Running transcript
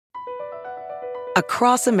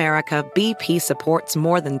Across America, BP supports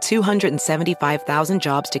more than 275,000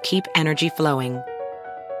 jobs to keep energy flowing.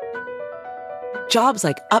 Jobs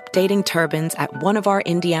like updating turbines at one of our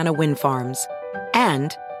Indiana wind farms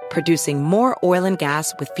and producing more oil and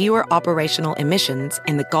gas with fewer operational emissions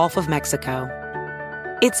in the Gulf of Mexico.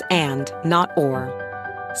 It's and, not or.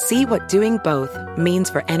 See what doing both means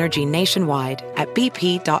for energy nationwide at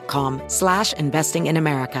bp.com/investing in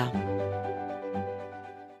America.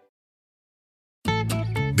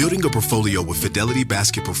 Building a portfolio with Fidelity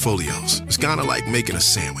Basket Portfolios is kind of like making a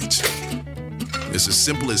sandwich. It's as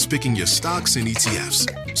simple as picking your stocks and ETFs,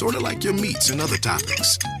 sort of like your meats and other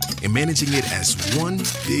toppings, and managing it as one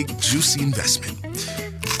big, juicy investment.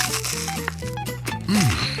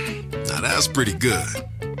 Now that's pretty good.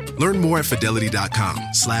 Learn more at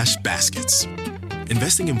fidelity.com/baskets.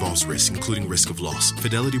 Investing involves risk, including risk of loss.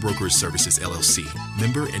 Fidelity Brokerage Services, LLC.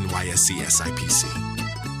 Member NYSE SIPC.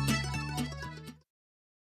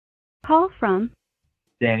 Call from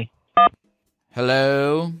Danny.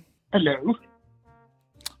 Hello. Hello.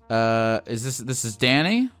 This is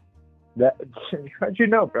Danny? How'd you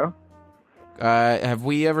know, bro? Have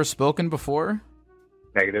we ever spoken before?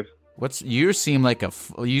 Negative. You seem like a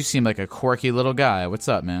quirky little guy. What's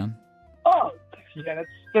up, man? Oh, yeah,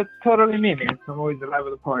 that's totally me, man. I'm always the life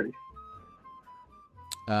of the party.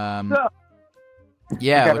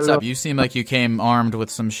 Yeah, what's up? You seem like you came armed with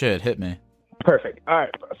some shit. Hit me. Perfect. All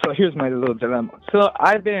right, so here's my little dilemma. So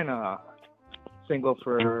I've been single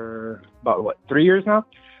for about 3 years now.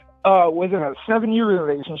 Was in a 7-year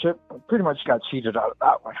relationship. Pretty much got cheated out of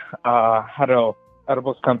that one. Had a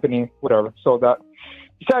edibles company, whatever, sold that.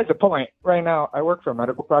 Besides the point, right now I work for a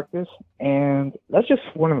medical practice, and that's just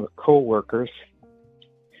one of the co-workers.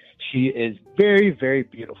 She is very, very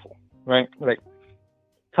beautiful, right? Like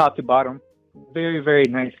top to bottom, very, very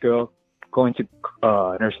nice girl. Going to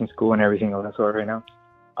nursing school and everything of that sort right now.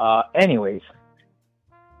 Anyways,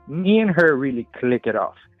 me and her really click it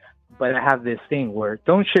off. But I have this thing where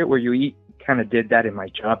don't shit where you eat. Kind of did that in my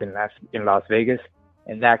job in Las Vegas,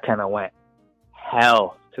 and that kind of went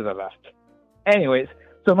hell to the left. Anyways,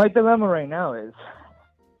 so my dilemma right now is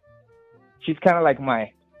she's kind of like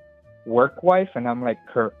my work wife, and I'm like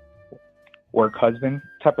her work husband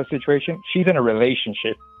type of situation. She's in a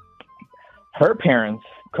relationship. Her parents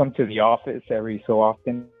come to the office every so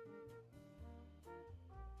often.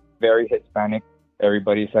 Very Hispanic.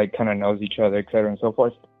 Everybody's like kind of knows each other, etc. and so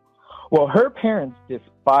forth. Well, her parents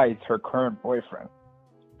despise her current boyfriend.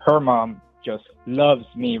 Her mom just loves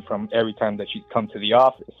me from every time that she's come to the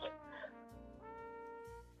office.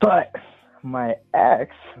 But my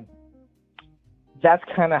ex, that's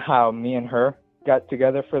kind of how me and her got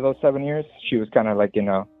together for those 7 years. She was kind of like in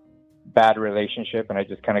a bad relationship, and I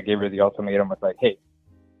just kind of gave her the ultimatum. Was like, hey,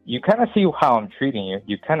 you kind of see how I'm treating you.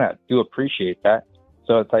 You kind of do appreciate that.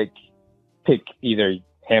 So it's like, pick either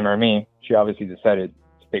him or me. She obviously decided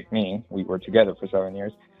to pick me. We were together for 7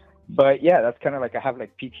 years. But yeah, that's kind of like I have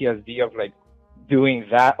like PTSD of like doing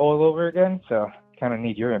that all over again. So kind of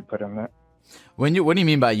need your input on that. What do you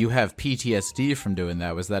mean by you have PTSD from doing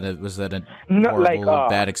that? Was that a no, horrible, like,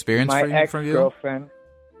 bad experience for you? My ex-girlfriend.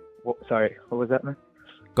 Sorry, what was that, man?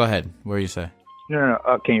 Go ahead. What do you say? No.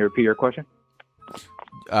 Can you repeat your question?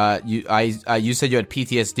 You said you had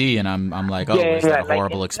PTSD, and I'm like, was that a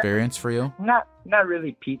horrible experience for you? Not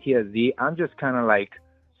really PTSD. I'm just kind of like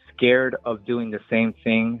scared of doing the same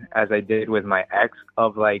thing as I did with my ex,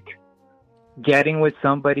 of like getting with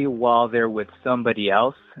somebody while they're with somebody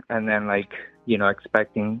else, and then like, you know,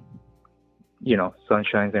 expecting, you know,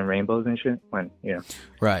 sunshines and rainbows and shit when, you know,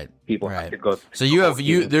 right, people have to go. So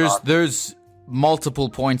there's multiple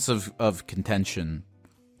points of contention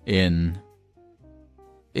in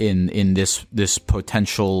this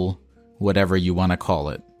potential, whatever you want to call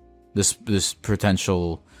it, this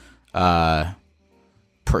potential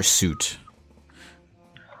pursuit.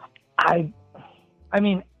 I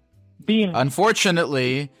mean, being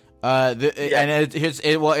unfortunately,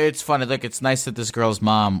 it's funny. Look, it's nice that this girl's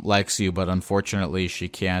mom likes you, but unfortunately, she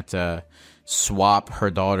can't swap her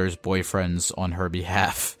daughter's boyfriends on her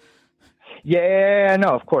behalf. Yeah,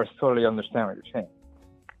 no, of course, totally understand what you're saying.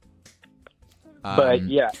 But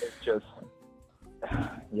yeah, it's just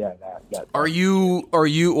that. Are you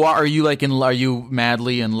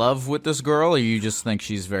madly in love with this girl, or you just think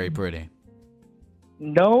she's very pretty?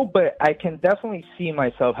 No, but I can definitely see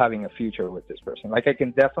myself having a future with this person. Like, I can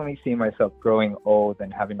definitely see myself growing old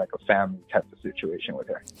and having like a family type of situation with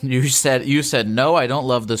her. You said no, I don't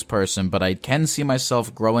love this person, but I can see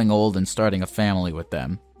myself growing old and starting a family with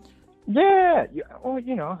them. Yeah, well,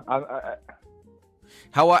 you know,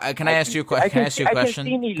 can I ask you a question? Can I ask you a question?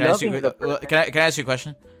 Can I ask you a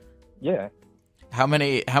question? Yeah. How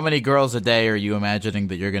many girls a day are you imagining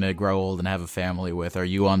that you're gonna grow old and have a family with? Are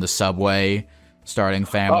you on the subway starting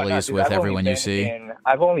families dude, with everyone you see?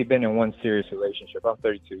 I've only been in one serious relationship. I'm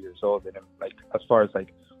 32 years old, and like as far as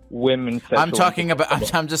like women. I'm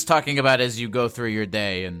just talking about as you go through your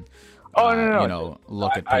day and no.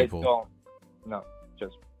 Look at people. I don't. No,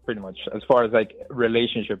 just pretty much as far as like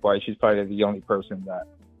relationship wise, she's probably the only person that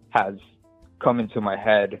has come into my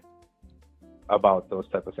head about those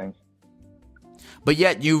type of things. But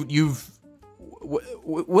yet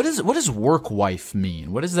what does work wife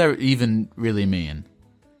mean? What does that even really mean?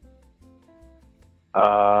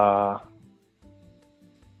 You're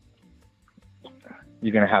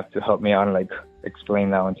gonna have to help me out and like explain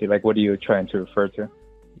that one to you. Like, what are you trying to refer to?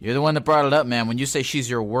 You're the one that brought it up, man. When you say she's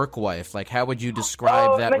your work wife, like, how would you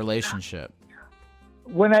describe that relationship?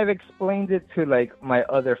 When I've explained it to like my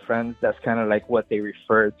other friends, that's kind of like what they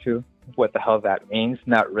refer to. What the hell that means?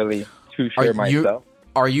 Not really too sure myself.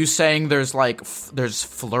 Are you saying there's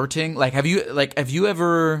flirting? Like, have you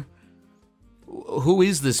ever? Who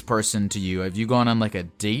is this person to you? Have you gone on like a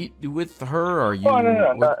date with her? Or are you? No,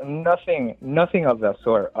 nothing of that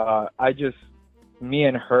sort. Me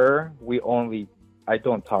and her, I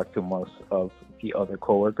don't talk to most of the other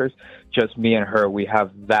coworkers. Just me and her. We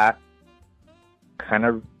have that kind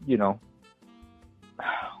of,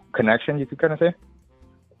 connection, you could kind of say.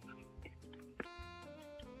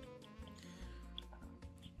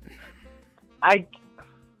 I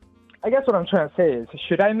guess what I'm trying to say is,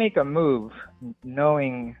 should I make a move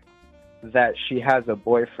knowing that she has a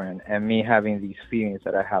boyfriend and me having these feelings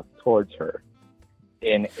that I have towards her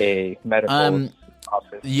in a medical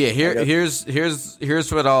office? Yeah, here's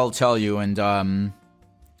what I'll tell you. And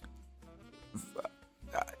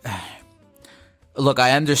look,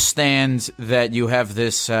 I understand that you have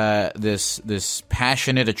this this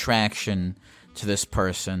passionate attraction to this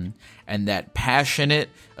person, and that passionate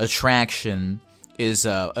attraction is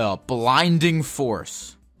a blinding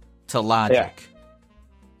force to logic. Yeah.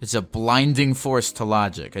 It's a blinding force to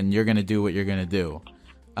logic, and you're going to do what you're going to do.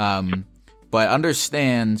 But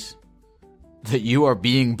understand that you are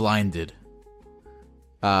being blinded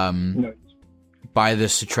by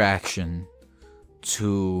this attraction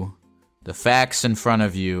to the facts in front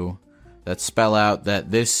of you that spell out that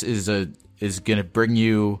this is going to bring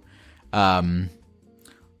you a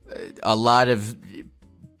lot of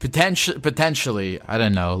potentially, I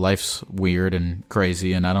don't know, life's weird and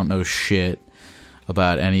crazy, and I don't know shit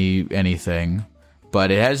about anything,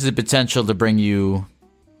 but it has the potential to bring you,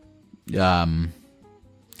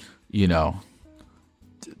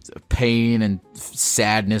 pain and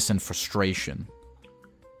sadness and frustration.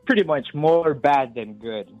 Pretty much more bad than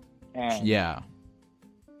good. And yeah,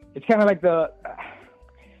 it's kind of like the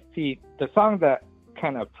song that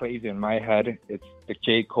kind of plays in my head. It's the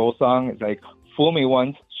J. Cole song. It's like, fool me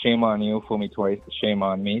once, shame on you. Fool me twice, shame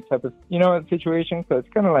on me type of, situation. So it's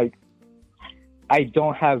kind of like, I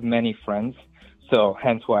don't have many friends, so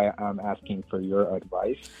hence why I'm asking for your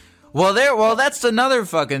advice. Well, that's another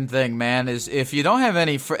fucking thing, man. Is if you don't have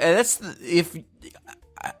any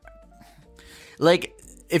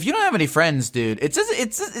if you don't have any friends, dude, it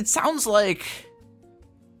sounds like.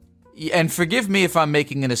 And forgive me if I'm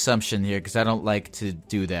making an assumption here, because I don't like to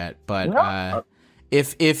do that. But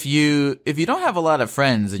if you don't have a lot of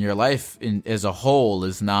friends and your life as a whole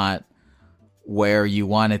is not where you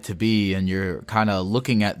want it to be, and you're kind of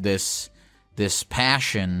looking at this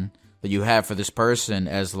passion that you have for this person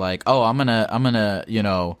as like, oh, I'm gonna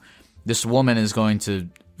this woman is going to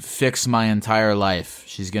fix my entire life.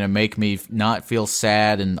 She's gonna make me not feel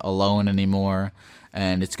sad and alone anymore,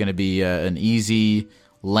 and it's gonna be an easy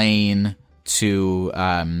lane to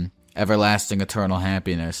everlasting eternal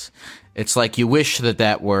happiness. It's like you wish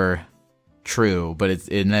that were true, but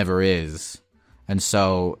it never is. And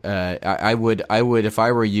so I would if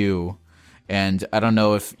I were you, and I don't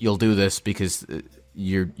know if you'll do this because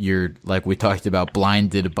you're like we talked about,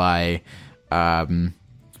 blinded by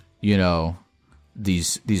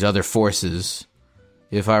these other forces.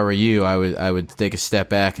 If I were you, I would take a step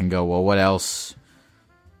back and go, well, what else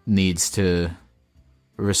needs to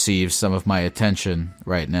receive some of my attention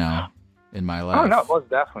right now in my life? Oh no, most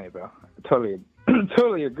definitely, bro. Totally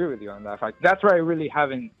agree with you on that fact. That's why I really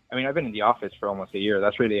haven't. I mean, I've been in the office for almost a year.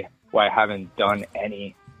 That's really why I haven't done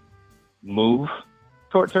any move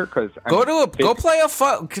towards her. Because go play a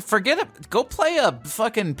fucking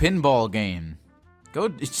pinball game. Go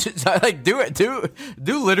like do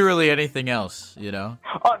literally anything else, Oh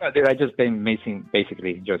no, dude! I just been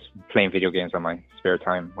basically just playing video games on my spare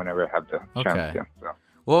time whenever I have the chance to. So.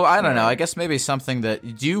 Well, I don't know. I guess maybe something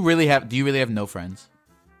that do you really have no friends?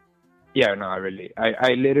 Yeah, no,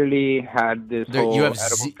 I literally had this whole you have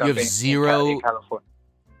edible you have stuff zero in California.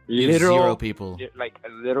 you have zero people. Like a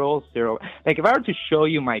literal zero. Like if I were to show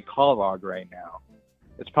you my call log right now,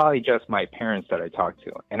 it's probably just my parents that I talk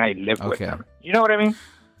to, and I live with them. You know what I mean?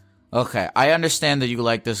 Okay, I understand that you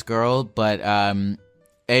like this girl, but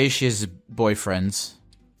A, she has boyfriends,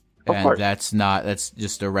 and that's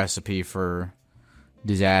just a recipe for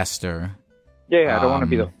disaster. Yeah, I don't want to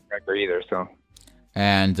be the record either, so.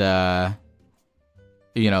 And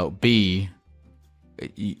B,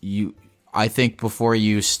 I think before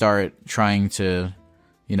you start trying to,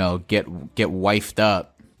 get wifed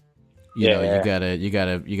up,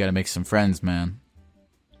 you gotta make some friends, man.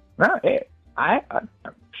 No, I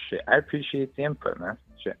appreciate the input, man.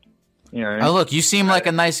 Shit, you know what I mean? Oh, look, you seem like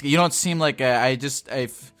a nice. You don't seem like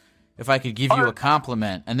if I could give you a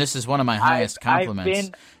compliment, and this is one of my highest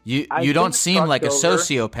compliments, you don't seem like a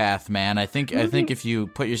sociopath, man. I think if you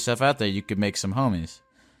put yourself out there, you could make some homies.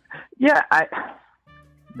 Yeah,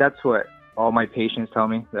 that's what all my patients tell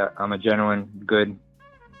me, that I'm a genuine good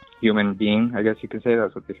human being. I guess you could say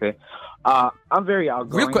that's what they say. I'm very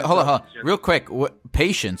outgoing. Real quick, hold on. Real quick,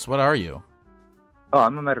 patients? What are you? Oh,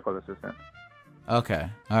 I'm a medical assistant. Okay,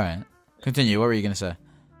 all right. Continue. What were you gonna say?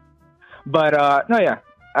 But no, yeah.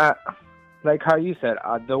 Like how you said,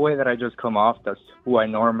 the way that I just come off, that's who I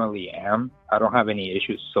normally am. I don't have any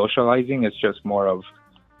issues socializing. It's just more of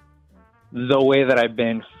the way that I've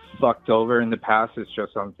been fucked over in the past. Is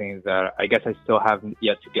just something that I guess I still haven't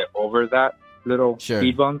yet to get over that little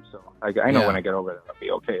speed bump. So I know when I get over that, I'll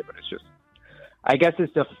be okay. But it's just, I guess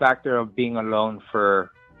it's the factor of being alone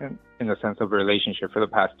in the sense of a relationship for the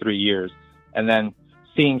past 3 years. And then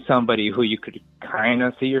seeing somebody who you could kind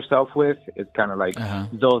of see yourself with, it's kind of like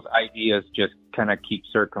those ideas just kind of keep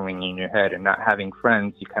circling in your head, and not having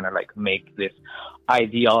friends, you kind of like make this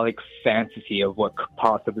idealic fantasy of what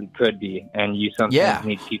possibly could be. And you sometimes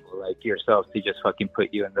need people like yourself to just fucking put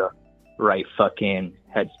you in the right fucking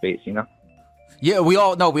headspace, you know? Yeah, we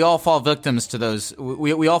all fall victims to those.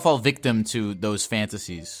 We all fall victim to those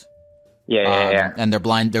fantasies. Yeah. And they're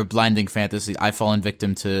blinding fantasies. I've fallen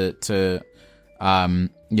victim to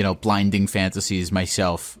blinding fantasies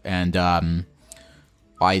myself, and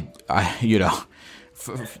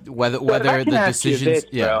whether the decisions,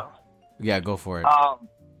 go for it.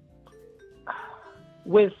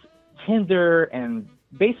 With Tinder and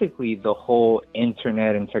basically the whole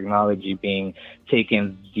internet and technology being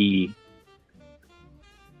taken the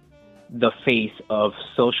face of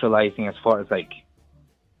socializing as far as like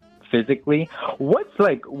physically,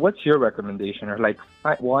 what's your recommendation? Or like,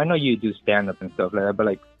 I know you do stand up and stuff like that, but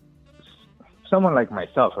like someone like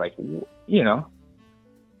myself, like, to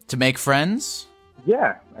make friends?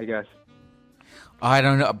 Yeah, I guess. I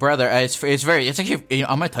don't know, brother. It's actually,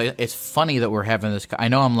 I'm gonna tell you, it's funny that we're having this. I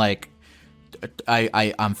know I'm like,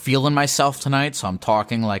 I'm feeling myself tonight, so I'm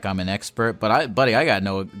talking like I'm an expert. But I got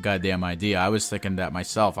no goddamn idea. I was thinking that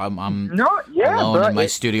myself. I'm alone in my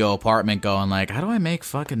studio apartment, going like, how do I make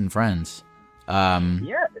fucking friends?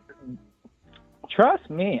 Yeah, trust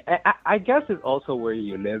me. I guess it's also where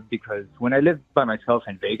you live, because when I lived by myself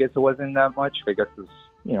in Vegas, it wasn't that much. I guess it's,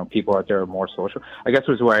 people out there are more social. I guess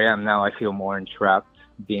it's where I am now. I feel more entrapped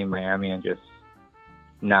being in Miami and just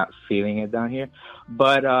not feeling it down here.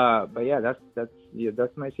 But yeah,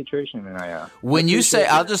 that's my situation. And when you say,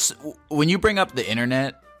 when you bring up the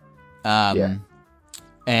internet, and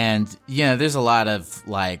there's a lot of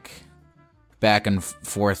like back and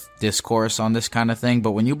forth discourse on this kind of thing,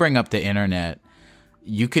 but when you bring up the internet,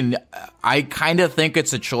 I kind of think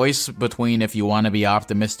it's a choice between if you want to be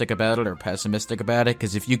optimistic about it or pessimistic about it.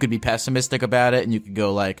 Because if you could be pessimistic about it and you could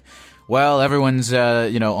go like, well, everyone's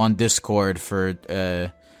on Discord for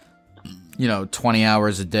 20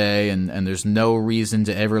 hours a day, and there's no reason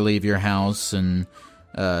to ever leave your house, and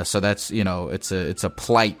so that's it's a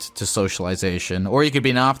plight to socialization. Or you could be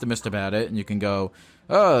an optimist about it and you can go,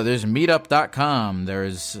 oh, there's meetup.com,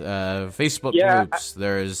 there's Facebook groups,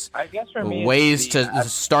 there's ways to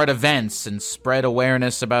start events and spread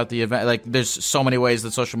awareness about the event. Like, there's so many ways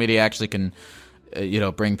that social media actually can,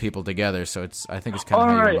 bring people together. So I think it's kind of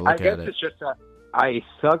how you want to look at it. It's just that I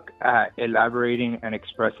suck at elaborating and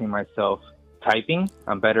expressing myself typing.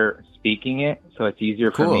 I'm better speaking it, so it's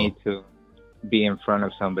easier for me to be in front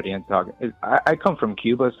of somebody and talk. I come from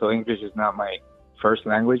Cuba, so English is not my first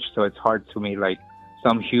language, so it's hard to me, like,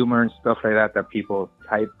 some humor and stuff like that people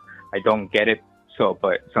type. I don't get it. So,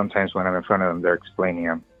 but sometimes when I'm in front of them, they're explaining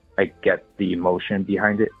them. I get the emotion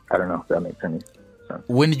behind it. I don't know if that makes any sense.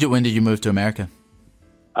 When did you move to America?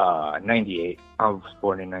 98. I was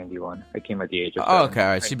born in 91. I came at the age of 7. Oh, okay. All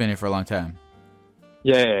right. So you've been here for a long time.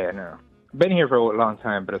 Yeah, no. been here for a long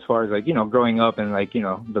time, but as far as like, you know, growing up and like, you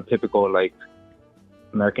know, the typical like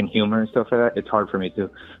American humor and stuff like that, it's hard for me to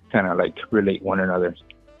kind of like relate one another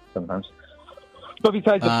sometimes. But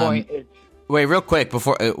besides the point, it's... Wait, real quick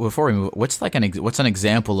before we move, what's an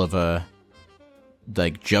example of a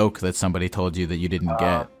like joke that somebody told you that you didn't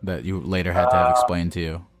get that you later had to have explained to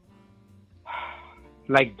you?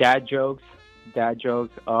 Like dad jokes,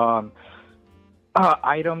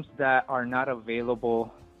 items that are not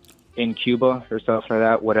available in Cuba or stuff like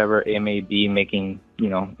that, whatever it may be, making, you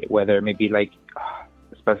know, whether it may be like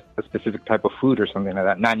a specific type of food or something like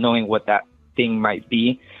that, not knowing what that thing might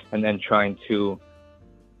be, and then trying to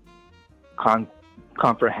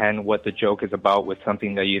comprehend what the joke is about with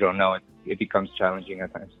something that you don't know. It becomes challenging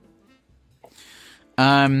at times.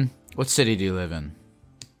 What city do you live in?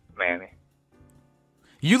 Miami.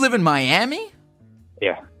 You live in Miami?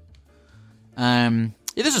 Yeah.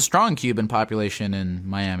 There's a strong Cuban population in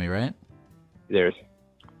Miami, right? There's.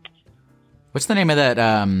 What's the name of that,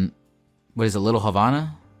 what is it, Little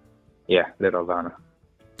Havana? Yeah, Little Havana.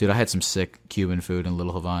 Dude, I had some sick Cuban food in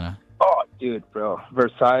Little Havana. Oh, dude, bro.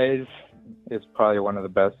 Versailles is probably one of the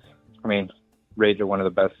best. I mean, Raids are one of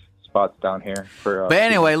the best spots down here for. But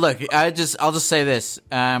anyway, look, I'll just say this.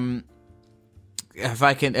 If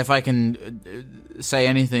I can say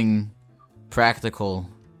anything practical,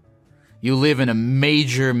 you live in a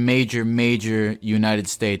major United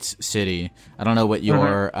States city. I don't know what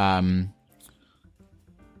your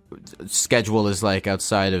schedule is like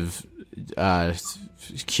outside of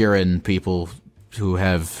curing people who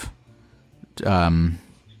have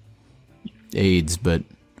AIDS, but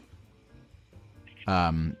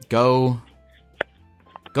go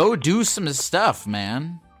do some stuff,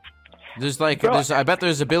 man. There's like, I bet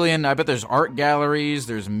there's art galleries,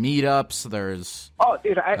 there's meetups, there's. Oh,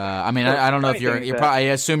 dude! I don't know if you're probably. I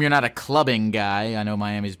assume you're not a clubbing guy. I know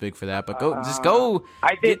Miami's big for that, but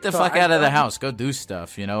get the fuck out of the house. Go do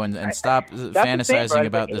stuff, you know, and stop fantasizing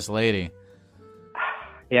about this lady.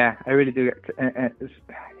 Yeah, I really do.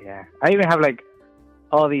 Yeah, I even have like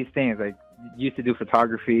all these things. Like, used to do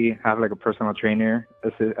photography, have like a personal trainer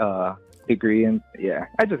degree, and yeah,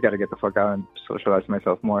 I just got to get the fuck out and socialize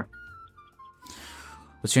myself more.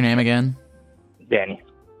 What's your name again? Danny.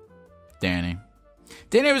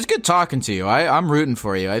 It was good talking to you. I'm rooting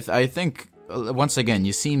for you. I think, once again,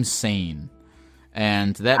 you seem sane,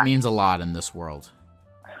 and that means a lot in this world.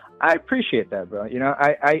 I appreciate that, bro. You know,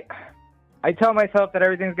 I tell myself that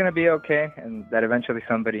everything's going to be okay, and that eventually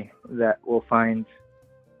somebody that will find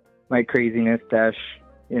my craziness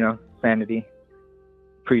 - you know, sanity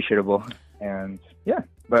appreciable. And yeah,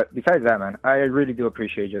 but besides that, man, I really do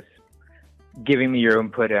appreciate just giving me your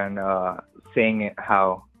input and saying it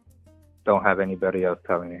how don't have anybody else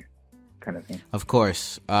telling me, kind of thing. Of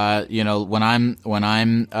course. You know, when I'm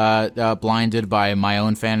blinded by my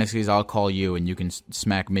own fantasies, I'll call you and you can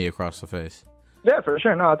smack me across the face. Yeah, for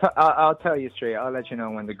sure. No, I'll tell you straight. I'll let you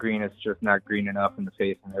know when the green is just not green enough in the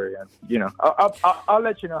face and everything. You know, I'll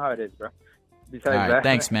let you know how it is, bro. Besides all right, that,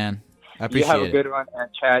 thanks, man. I appreciate it. You have a good one, and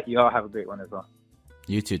chat. You all have a great one as well.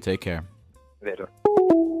 You too. Take care. Later.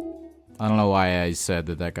 I don't know why I said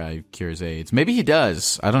that guy cures AIDS. Maybe he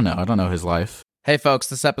does. I don't know. I don't know his life. Hey, folks,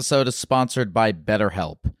 this episode is sponsored by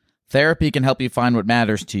BetterHelp. Therapy can help you find what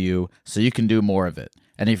matters to you so you can do more of it.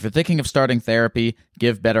 And if you're thinking of starting therapy,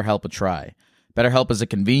 give BetterHelp a try. BetterHelp is a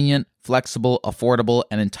convenient, flexible, affordable,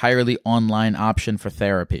 and entirely online option for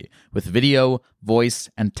therapy, with video,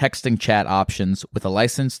 voice, and texting chat options with a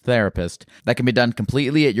licensed therapist that can be done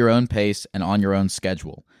completely at your own pace and on your own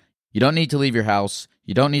schedule. You don't need to leave your house.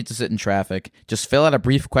 You don't need to sit in traffic. Just fill out a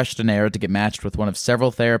brief questionnaire to get matched with one of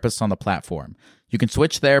several therapists on the platform. You can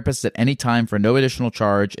switch therapists at any time for no additional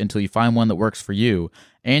charge until you find one that works for you,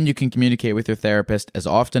 and you can communicate with your therapist as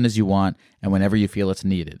often as you want and whenever you feel it's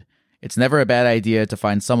needed. It's never a bad idea to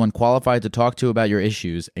find someone qualified to talk to about your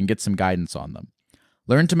issues and get some guidance on them.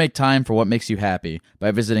 Learn to make time for what makes you happy by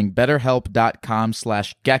visiting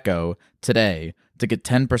betterhelp.com/gecko today to get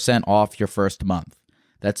 10% off your first month.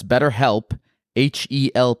 That's BetterHelp,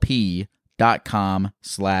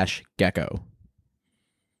 HELP.com/gecko.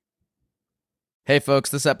 Hey folks,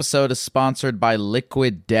 this episode is sponsored by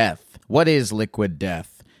Liquid Death. What is Liquid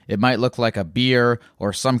Death? It might look like a beer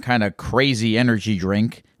or some kind of crazy energy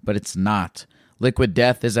drink, but it's not. Liquid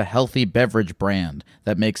Death is a healthy beverage brand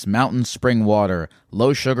that makes mountain spring water,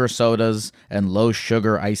 low-sugar sodas, and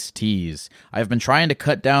low-sugar iced teas. I've been trying to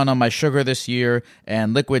cut down on my sugar this year,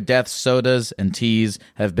 and Liquid Death sodas and teas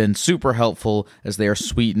have been super helpful as they are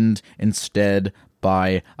sweetened instead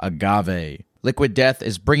by agave. Liquid Death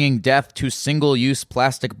is bringing death to single-use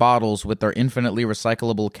plastic bottles with their infinitely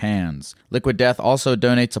recyclable cans. Liquid Death also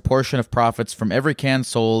donates a portion of profits from every can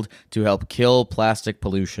sold to help kill plastic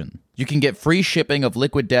pollution. You can get free shipping of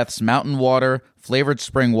Liquid Death's Mountain Water, Flavored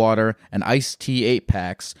Spring Water, and Iced Tea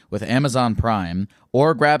 8-packs with Amazon Prime,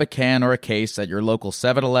 or grab a can or a case at your local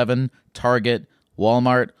 7-Eleven, Target,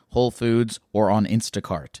 Walmart, Whole Foods, or on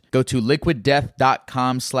Instacart. Go to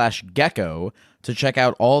liquiddeath.com/gecko to check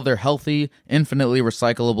out all their healthy, infinitely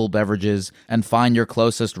recyclable beverages and find your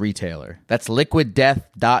closest retailer. That's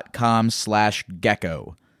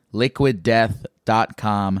liquiddeath.com/gecko.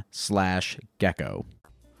 liquiddeath.com/gecko.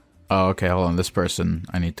 Oh, okay, hold on. This person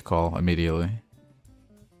I need to call immediately.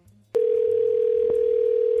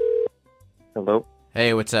 Hello?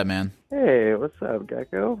 Hey, what's up, man? Hey, what's up,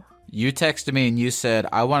 Gecko? You texted me and you said,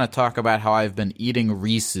 I want to talk about how I've been eating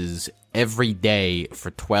Reese's every day for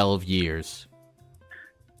 12 years.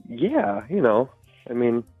 Yeah, I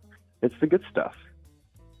mean, it's the good stuff.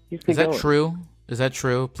 Is that true? Is that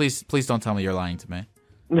true? Please don't tell me you're lying to me.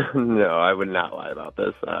 No, I would not lie about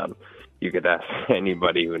this. You could ask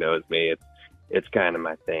anybody who knows me. It's kind of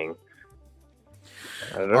my thing.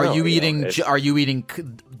 Are you eating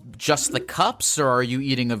just the cups, or are you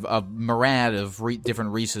eating a myriad of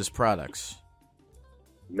different Reese's products?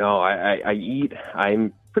 No, I eat.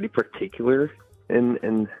 I'm pretty particular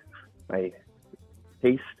in my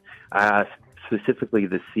taste. Specifically,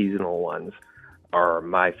 the seasonal ones are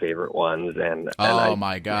my favorite ones.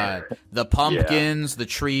 My God, the pumpkins, the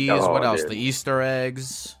trees. What else? Dude. The Easter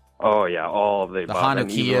eggs. Oh yeah, all of the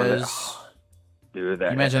Hanukkahs. Dude, you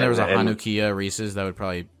imagine there was a Hanukkah Reese's? That would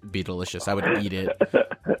probably be delicious. I would eat it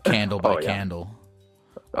candle by candle.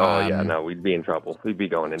 No, we'd be in trouble. We'd be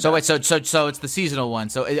going in. So wait, so it's the seasonal one.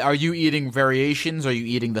 So are you eating variations? Are you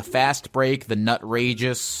eating the fast break, the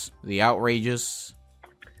nutrageous, the outrageous?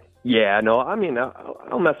 Yeah, no, I mean,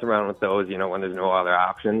 I'll mess around with those, when there's no other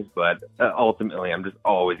options. But ultimately, I'm just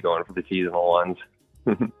always going for the seasonal ones.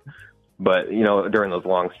 But during those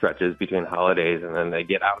long stretches between holidays, and then they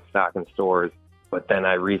get out of stock in stores. But then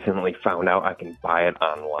I recently found out I can buy it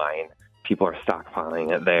online. People are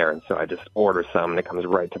stockpiling it there, and so I just order some, and it comes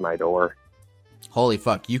right to my door. Holy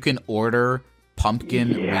fuck. You can order pumpkin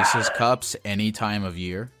Reese's Cups any time of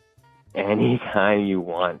year? Anytime you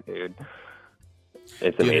want, dude.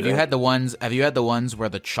 It's amazing. Have you had the ones where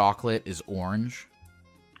the chocolate is orange?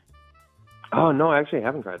 Oh, no, I actually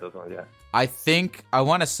haven't tried those ones yet. I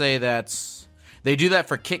want to say they do that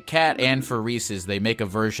for Kit Kat and for Reese's. They make a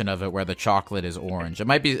version of it where the chocolate is orange. It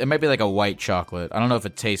might be like a white chocolate. I don't know if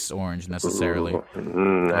it tastes orange necessarily. I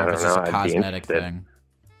don't know. It's just a cosmetic thing.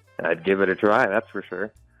 I'd give it a try, that's for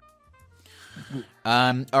sure.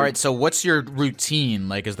 All right, so what's your routine?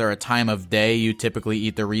 Like, is there a time of day you typically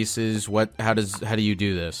eat the Reese's? How do you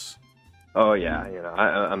do this? Oh yeah,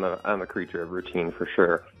 I'm a creature of routine for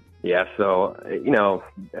sure. Yeah, so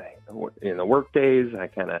in the work days, I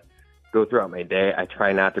kind of go throughout my day. I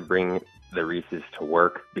try not to bring the Reese's to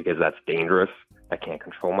work because that's dangerous. I can't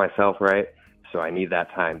control myself, right? So I need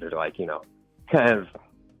that time to kind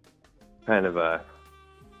of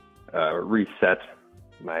reset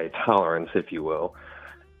my tolerance, if you will.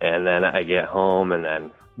 And then I get home and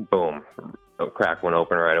then boom, I'll crack one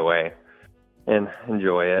open right away and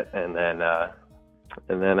enjoy it. And then I'll,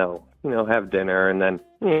 have dinner and then,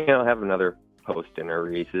 have another post-dinner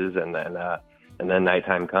Reese's and then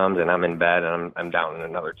nighttime comes and I'm in bed and I'm down in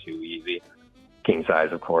another 2 easy. King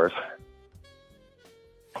size, of course.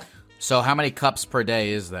 So how many cups per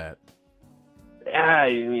day is that? Yeah,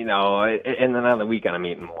 and then on the weekend I'm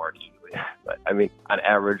eating more usually. But I mean, on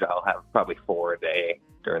average, I'll have probably 4 a day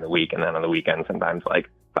during the week, and then on the weekend sometimes like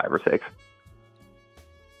 5 or 6.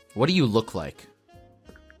 What do you look like?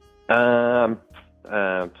 6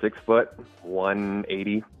 foot,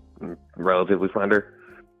 180, relatively slender.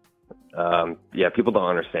 People don't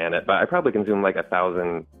understand it, but I probably consume like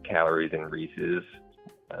 1,000 calories in Reese's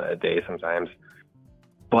a day sometimes.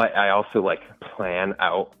 But I also plan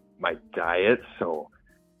out my diet, so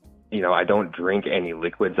I don't drink any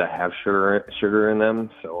liquids that have sugar in them.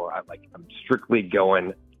 So I'm strictly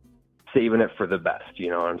saving it for the best.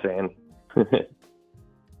 You know what I'm saying?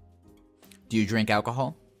 Do you drink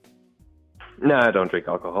alcohol? No, I don't drink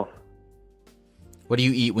alcohol. What do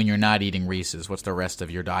you eat when you're not eating Reese's? What's the rest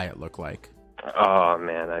of your diet look like? Oh,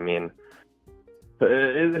 man. I mean,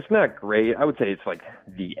 it's not great. I would say it's like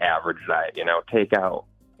the average diet, takeout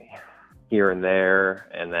here and there,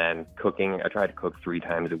 and then cooking. I try to cook 3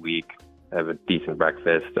 times a week, have a decent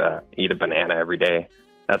breakfast, eat a banana every day.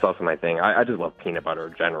 That's also my thing. I just love peanut butter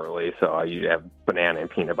generally, so I usually have banana and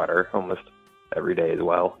peanut butter almost every day as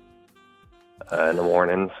well in the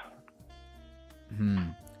mornings.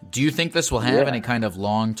 Do you think this will have any kind of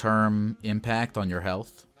long-term impact on your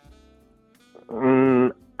health?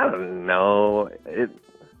 I don't know.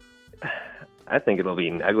 I think it'll be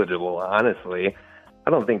negligible, honestly. I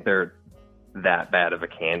don't think they're that bad of a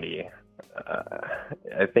candy.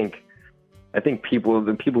 I think people,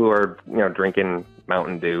 the people who are, drinking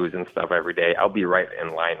Mountain Dews and stuff every day, I'll be right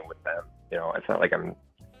in line with them. It's not like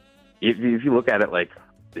if you look at it like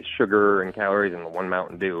the sugar and calories in the one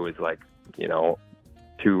Mountain Dew is like,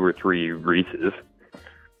 2 or 3 Reese's.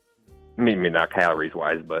 Maybe not calories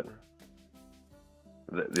wise, but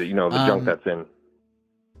the junk that's in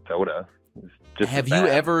soda is just Have you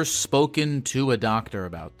ever spoken to a doctor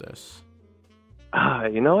about this?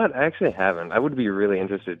 You know what? I actually haven't. I would be really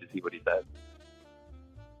interested to see what he said.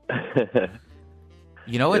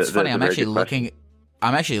 It's funny. I'm actually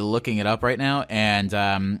looking it up right now, and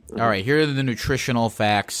all right, here are the nutritional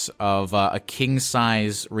facts of a king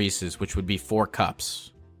size Reese's, which would be 4 cups.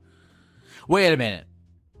 Wait a minute.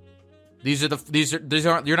 These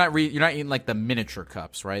aren't you're not eating like the miniature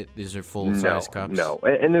cups, right? These are full size cups. No,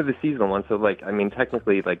 and they're the seasonal ones. So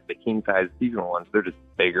technically, like the king size seasonal ones, they're just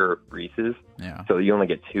bigger Reese's. Yeah. So you only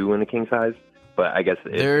get 2 in the king size, but I guess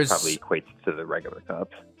it probably equates to the regular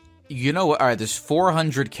cups. You know what? All right, there's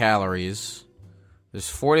 400 calories. There's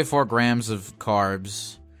 44 grams of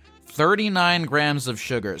carbs, 39 grams of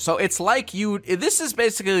sugar. So it's like this is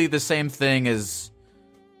basically the same thing as,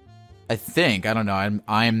 I think. I don't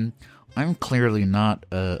know. I'm clearly not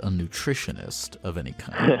a nutritionist of any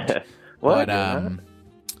kind. What? But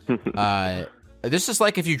this is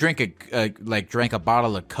like if you drank a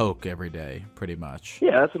bottle of Coke every day, pretty much.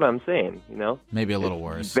 Yeah, that's what I'm saying. Maybe a little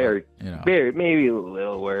worse. Very, maybe a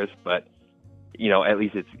little worse, but at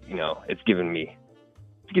least it's giving me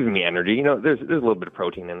energy. There's a little bit of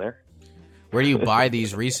protein in there. Where do you buy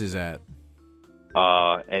these Reese's at?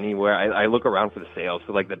 Anywhere. I look around for the sales.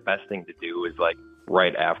 So the best thing to do is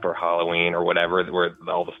right after Halloween or whatever, where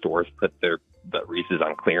all the stores put the Reese's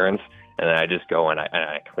on clearance, and then I just go and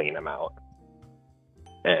I clean them out.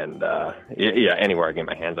 And anywhere I get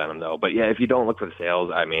my hands on them though. But yeah, if you don't look for the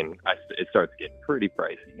sales, it starts to get pretty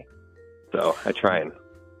pricey. So I try and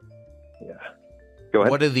go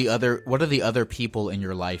ahead. What do the other people in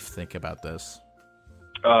your life think about this?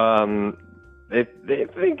 They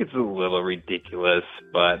think it's a little ridiculous,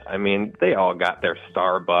 but they all got their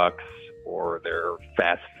Starbucks or their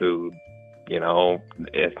fast food.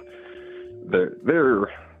 If they're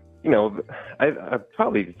I'd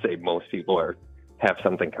probably say most people have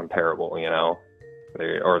something comparable.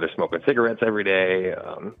 They're smoking cigarettes every day.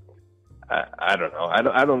 I don't know.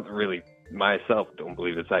 I don't really myself don't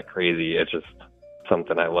believe it's that crazy. It's just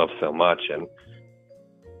something I love so much, and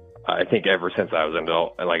I think ever since I was an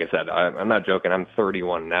adult, and like I said, I'm not joking, I'm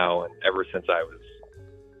 31 now, and ever since I was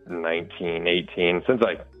 19, 18, since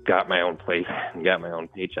I got my own place and got my own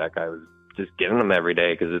paycheck, I was just getting them every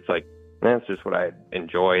day because it's like, that's just what I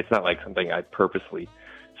enjoy. It's not like something I purposely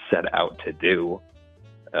set out to do.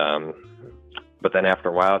 But then after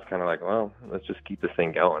a while, it's kind of like, well, let's just keep this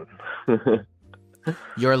thing going.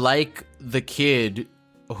 You're like the kid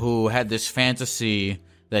who had this fantasy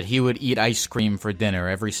that he would eat ice cream for dinner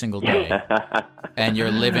every single day, and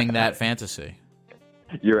you're living that fantasy.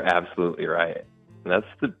 You're absolutely right. And that's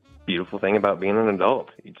the beautiful thing about being an adult.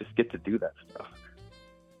 You just get to do that stuff.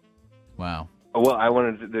 Wow. Well,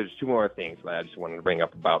 there's 2 more things that I just wanted to bring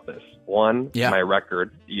up about this. One, my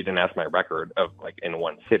record, you didn't ask my record of in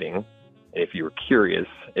one sitting. If you were curious,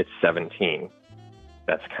 it's 17.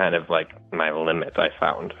 That's kind of like my limit, I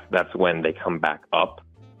found. That's when they come back up,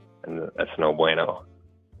 and that's no bueno.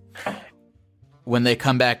 When they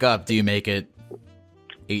come back up, do you make it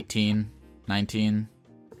 18, 19,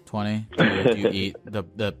 20? Do you eat the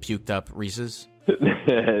puked up Reese's?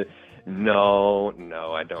 No,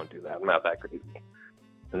 I don't do that. I'm not that crazy.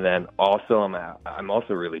 And then also, I'm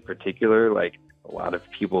also really particular. Like a lot of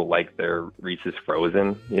people like their Reese's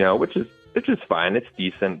frozen, which is fine. It's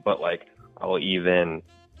decent, but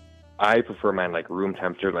I prefer mine room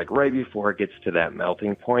temperature, right before it gets to that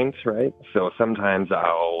melting point, right? So sometimes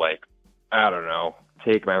I'll I don't know,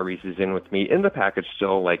 take my Reese's in with me in the package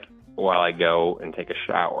still, while I go and take a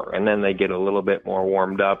shower, and then they get a little bit more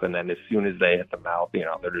warmed up, and then as soon as they hit the mouth,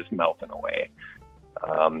 they're just melting away.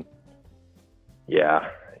 Yeah.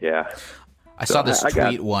 I saw this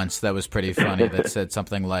tweet once that was pretty funny that said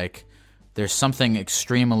something like, "There's something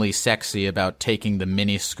extremely sexy about taking the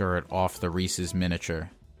mini skirt off the Reese's miniature."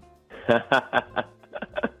 That's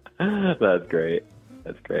great.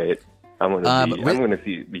 I'm gonna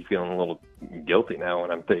be feeling a little guilty now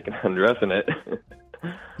when I'm undressing it.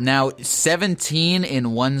 Now, 17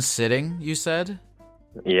 in one sitting, you said?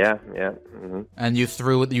 Yeah. Mm-hmm. And you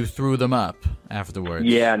threw them up afterwards.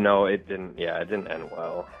 Yeah, no, it didn't. Yeah, it didn't end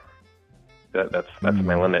well. That's my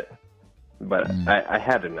limit. But I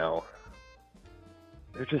had to know.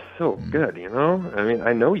 They're just so good, you know? I mean,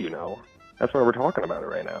 I know you know. That's why we're talking about it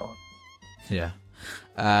right now. Yeah.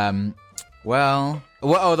 The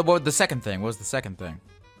second thing. What was the second thing?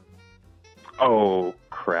 Oh,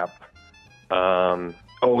 crap.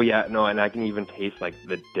 Oh, yeah, no, and I can even taste, like,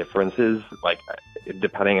 the differences. Like,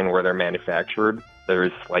 depending on where they're manufactured,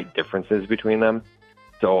 there's slight differences between them.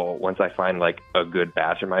 So once I find, like, a good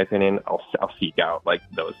batch, in my opinion, I'll seek out, like,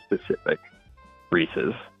 those specific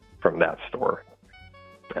Reese's from that store.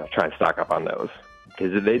 I'll try and stock up on those.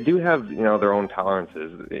 Because they do have, you know, their own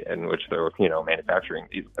tolerances in which they're, you know, manufacturing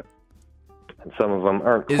these. And some of them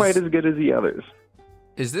aren't quite as good as the others.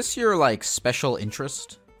 Is this your, like, special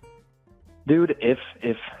interest? Dude, if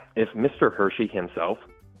Mr. Hershey himself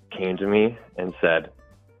came to me and said,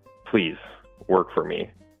 please work for me,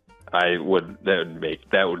 that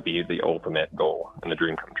would be the ultimate goal and the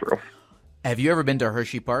dream come true. Have you ever been to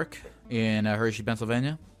Hershey Park in Hershey,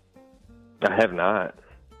 Pennsylvania? I have not.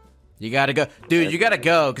 You gotta go, dude. You gotta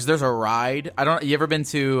go because there's a ride. You ever been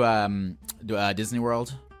to Disney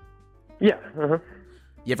World? Yeah. Uh-huh.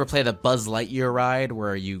 You ever play the Buzz Lightyear ride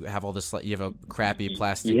where you have all this? You have a crappy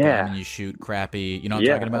plastic gun and you shoot crappy. You know what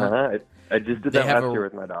I'm talking about? Uh-huh. I just did that last year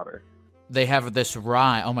with my daughter. They have this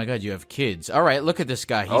ride. Oh my god, you have kids. All right, look at this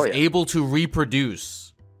guy. He's able to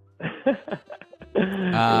reproduce.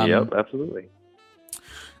 Yep, absolutely.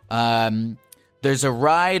 There's a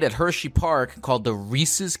ride at Hershey Park called the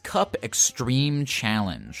Reese's Cup Extreme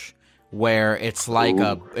Challenge, where it's like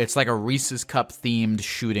a Reese's Cup themed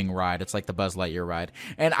shooting ride. It's like the Buzz Lightyear ride,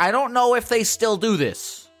 and I don't know if they still do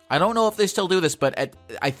this. But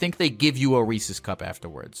I think they give you a Reese's Cup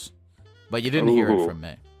afterwards. But you didn't hear it from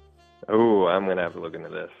me. Oh, I'm gonna have to look into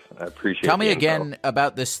this. I appreciate. Tell me again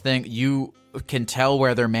about this thing. You can tell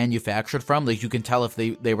where they're manufactured from. Like you can tell if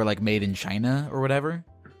they were like made in China or whatever.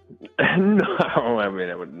 No, I mean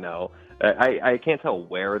I would know. I can't tell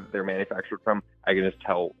where they're manufactured from. I can just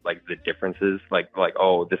tell like the differences. Like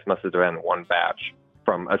oh, this must have been one batch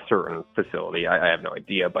from a certain facility. I have no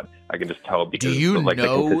idea, but I can just tell because. Do you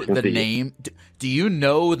know the name? Do you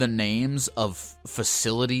know the names of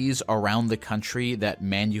facilities around the country that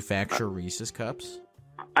manufacture Reese's Cups?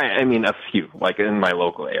 I mean a few, like in my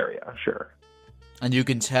local area, sure. And you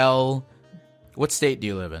can tell. What state do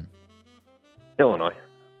you live in? Illinois.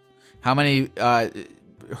 How many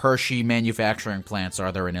Hershey manufacturing plants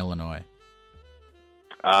are there in Illinois?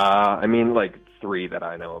 I mean, like 3 that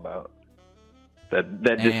I know about that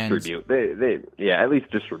distribute. They at least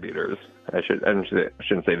distributors. I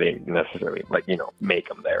shouldn't say they necessarily make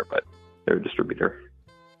them there, but they're a distributor.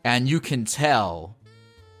 And you can tell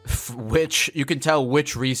which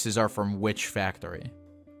Reese's are from which factory.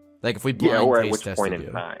 Like if we blind taste at which point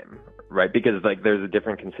in time. Right, because like there's a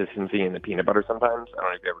different consistency in the peanut butter sometimes. I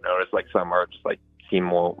don't know if you ever noticed. Like some are just like seem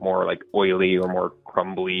more like oily or more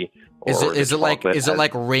crumbly. Is it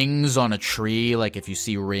like rings on a tree? Like if you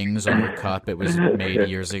see rings on your cup, it was made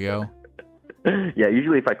years ago. Yeah,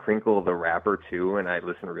 usually if I crinkle the wrapper too and I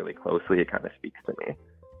listen really closely, it kind of speaks to me.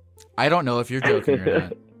 I don't know if you're joking or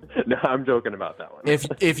not. No, I'm joking about that one.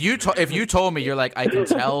 If you told me, you're like, I can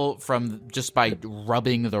tell from just by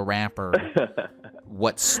rubbing the wrapper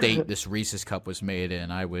what state this Reese's cup was made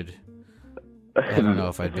in, I don't know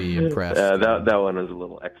if I'd be impressed. That one was a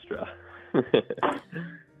little extra.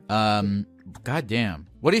 God damn.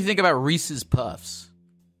 What do you think about Reese's Puffs?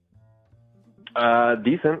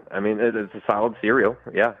 Decent. I mean, it's a solid cereal.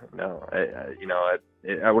 Yeah. No,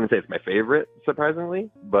 I wouldn't say it's my favorite, surprisingly,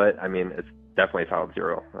 but I mean, it's definitely a solid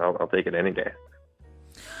cereal. I'll take it any day.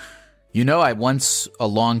 I once, a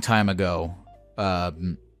long time ago, by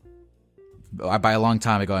a long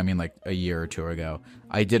time ago, I mean like a year or two ago,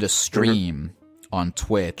 I did a stream on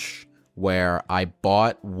Twitch where I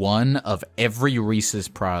bought one of every Reese's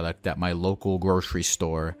product at my local grocery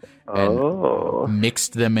store and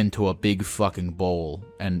mixed them into a big fucking bowl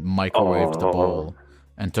and microwaved the bowl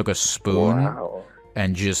and took a spoon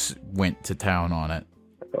and just went to town on it.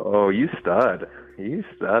 Oh, you stud,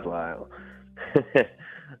 Lyle.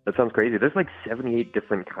 That sounds crazy. There's like 78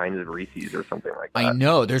 different kinds of Reese's or something like that. I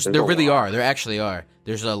know. There really are. There actually are.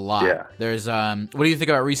 There's a lot. Yeah. There's what do you think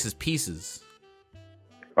about Reese's Pieces?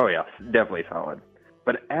 Oh yeah, definitely solid.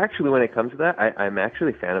 But actually, when it comes to that, I'm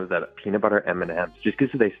actually a fan of that peanut butter M&Ms, just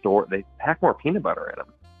because they pack more peanut butter in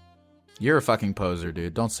them. You're a fucking poser,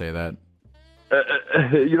 dude. Don't say that.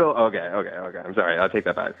 Okay. I'm sorry. I'll take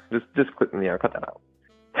that back. Just cut that out.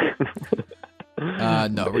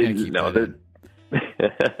 No, we're gonna keep that in.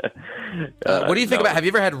 What do you think about? Have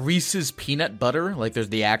you ever had Reese's peanut butter? Like, there's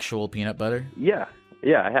the actual peanut butter. Yeah,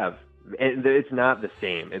 I have. And it's not the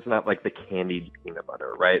same. It's not like the candied peanut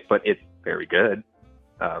butter, right? But it's very good.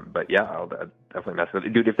 But yeah, I'll definitely mess with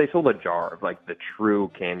it, dude. If they sold a jar of like the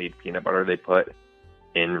true candied peanut butter they put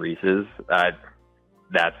in Reese's,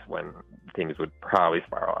 that's when things would probably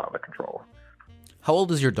spiral out of control. How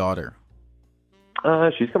old is your daughter?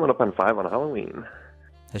 She's coming up on 5 on Halloween.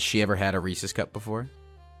 Has she ever had a Reese's cup before?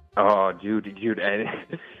 Oh, dude. And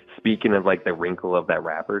speaking of like the wrinkle of that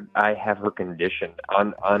wrapper, I have her conditioned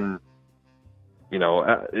on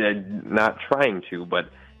not trying to, but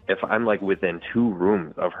if I'm like within 2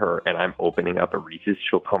 rooms of her and I'm opening up a Reese's,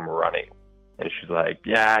 she'll come running. And she's like,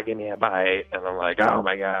 yeah, give me a bite. And I'm like, oh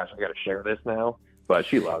my gosh, I got to share this now. But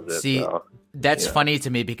she loves it. See, that's funny to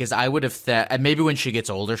me because I would have thought, and maybe when she gets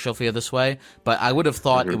older she'll feel this way, but I would have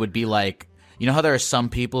thought it would be like, you know how there are some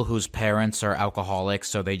people whose parents are alcoholics,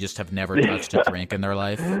 so they just have never touched a drink in their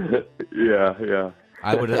life? Yeah.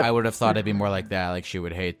 I would have thought it'd be more like that, like she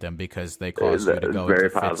would hate them because they cause her to go into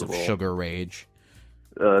fits of sugar rage.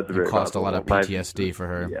 It's very caused possible. a lot of PTSD for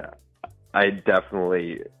her. Yeah. I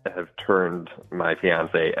definitely have turned my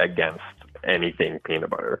fiance against anything peanut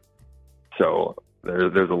butter. So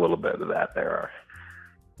there's a little bit of that there.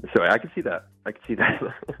 So I can see that.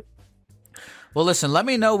 Well, listen, let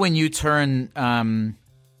me know when you turn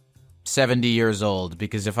 70 years old,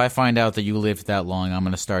 because if I find out that you lived that long, I'm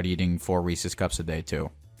going to start eating 4 Reese's Cups a day,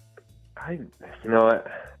 too. You know what?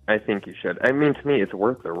 I think you should. I mean, to me, it's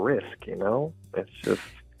worth the risk, you know? It's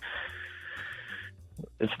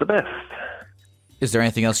the best. Is there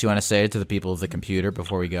anything else you want to say to the people of the computer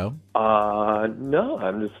before we go? No,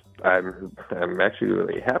 I'm actually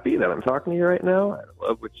really happy that I'm talking to you right now. I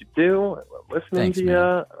love what you do. I love listening to you.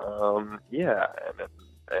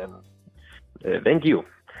 And thank you.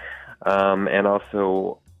 And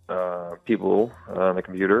also, people on the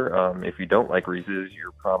computer, if you don't like Reese's,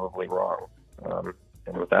 you're probably wrong.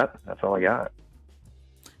 And with that, that's all I got.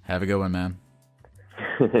 Have a good one, man.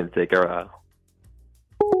 Take care.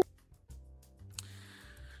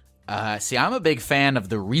 See, I'm a big fan of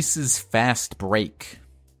the Reese's Fast Break.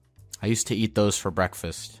 I used to eat those for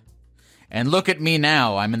breakfast. And look at me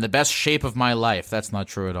now. I'm in the best shape of my life. That's not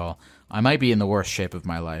true at all. I might be in the worst shape of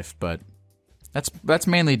my life, but that's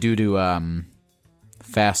mainly due to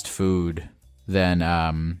fast food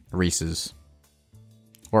than Reese's.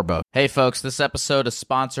 Or both. Hey, folks, this episode is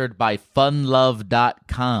sponsored by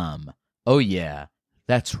funlove.com. Oh, yeah.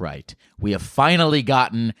 That's right. We have finally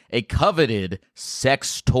gotten a coveted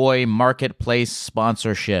sex toy marketplace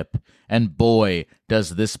sponsorship. And boy,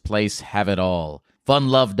 does this place have it all.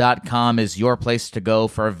 Funlove.com is your place to go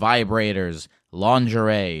for vibrators,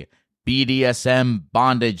 lingerie, BDSM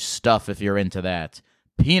bondage stuff if you're into that,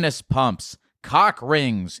 penis pumps, cock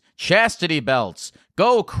rings, chastity belts.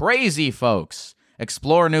 Go crazy, folks.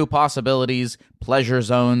 Explore new possibilities, pleasure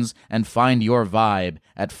zones, and find your vibe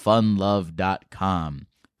at funlove.com.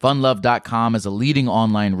 Funlove.com is a leading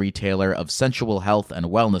online retailer of sensual health and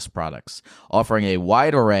wellness products, offering a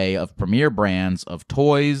wide array of premier brands of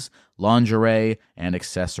toys, lingerie, and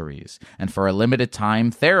accessories. And for a limited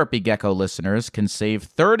time, Therapy Gecko listeners can save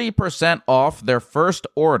 30% off their first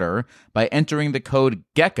order by entering the code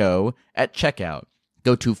GECKO at checkout.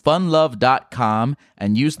 Go to funlove.com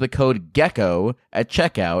and use the code GECKO at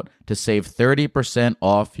checkout to save 30%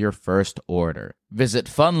 off your first order. Visit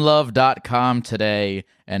funlove.com today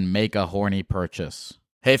and make a horny purchase.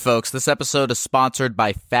 Hey folks, this episode is sponsored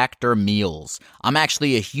by Factor Meals. I'm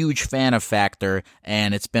actually a huge fan of Factor,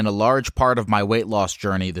 and it's been a large part of my weight loss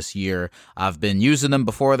journey this year. I've been using them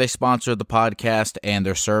before they sponsored the podcast, and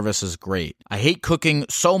their service is great. I hate cooking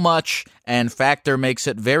so much, and Factor makes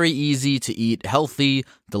it very easy to eat healthy,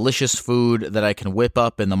 delicious food that I can whip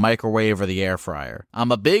up in the microwave or the air fryer.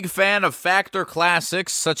 I'm a big fan of Factor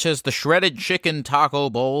classics such as the shredded chicken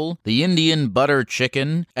taco bowl, the Indian butter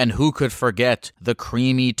chicken, and who could forget the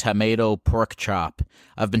creamy tomato pork chop.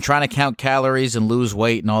 I've been trying to count calories and lose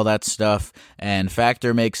weight and all that stuff, and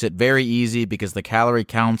Factor makes it very easy because the calorie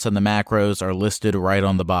counts and the macros are listed right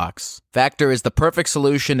on the box. Factor is the perfect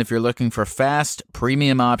solution if you're looking for fast,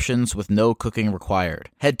 premium options with no cooking required.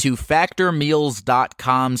 Head to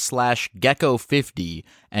factormeals.com/gecko50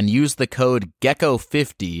 and use the code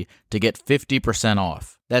GECKO50 to get 50%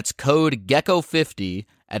 off. That's code GECKO50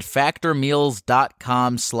 at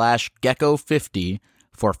factormeals.com/gecko50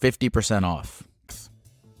 for 50% off.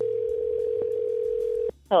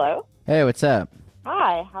 Hello? Hey, what's up?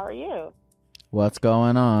 Hi, how are you? What's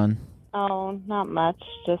going on? Oh, not much.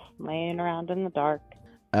 Just laying around in the dark.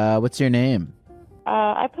 What's your name?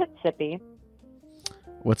 I put Sippy.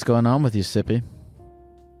 What's going on with you, Sippy?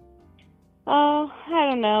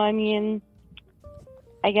 don't know. I mean,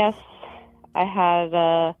 I guess I had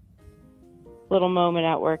a little moment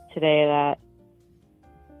at work today that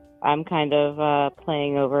I'm kind of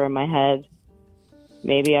playing over in my head.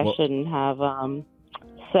 Maybe I shouldn't have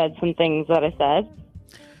said some things that I said.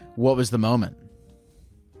 What was the moment?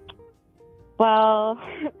 Well,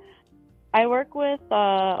 I work with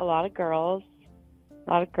a lot of girls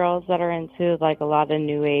that are into like a lot of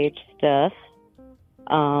new age stuff,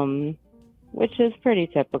 which is pretty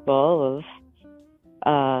typical of,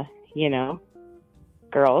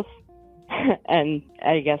 girls and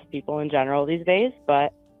I guess people in general these days.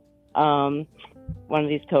 But one of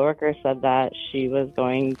these coworkers said that she was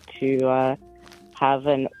going to have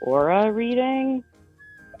an aura reading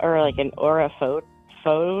or like an aura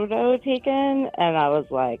photo taken, and I was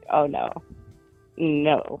like, oh no,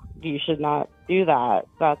 you should not do that.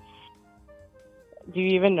 Do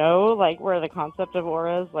you even know like where the concept of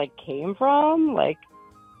auras like came from? Like,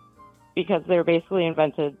 because they're basically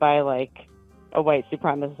invented by like a white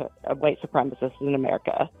supremacist in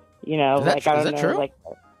America. You know, is that, like I don't know, true? like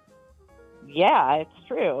yeah, it's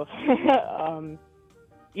true.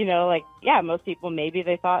 Most people maybe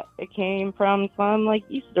they thought it came from some like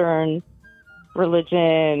Eastern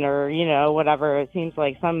religion or whatever. It seems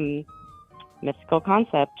like some mystical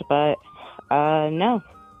concept, but no,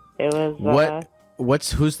 it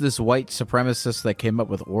was who's this white supremacist that came up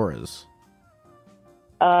with auras?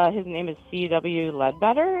 His name is C.W.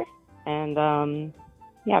 Ledbetter, and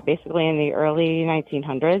basically in the early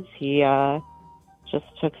 1900s he just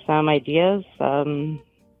took some ideas from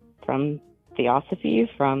theosophy,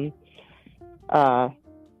 from an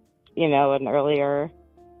earlier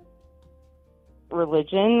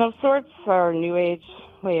religion of sorts, or new age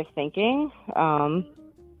way of thinking,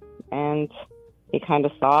 and he kind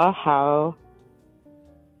of saw how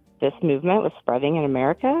this movement was spreading in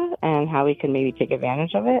America and how we could maybe take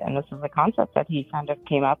advantage of it, and this is a concept that he kind of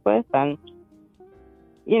came up with. And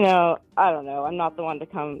I don't know, I'm not the one to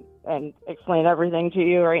come and explain everything to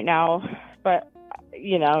you right now, but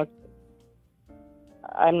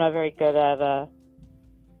I'm not very good at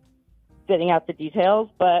getting out the details,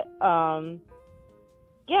 but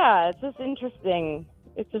it's just interesting.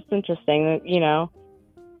 It's just interesting,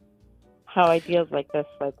 how ideas like this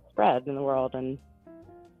like spread in the world. And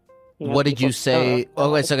what did you say?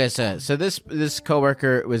 So this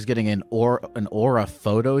coworker was getting an aura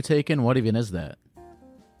photo taken. What even is that?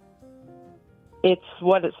 It's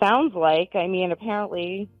what it sounds like. I mean,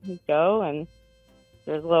 apparently you go and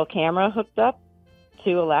there's a little camera hooked up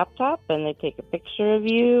to a laptop and they take a picture of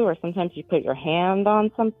you, or sometimes you put your hand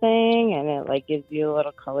on something and it like gives you a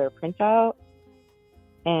little color printout,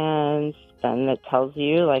 and then it tells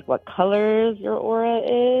you like what colors your aura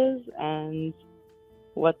is and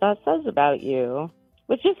what that says about you,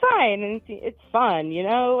 which is fine and it's fun,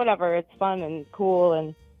 whatever, it's fun and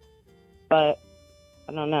cool, but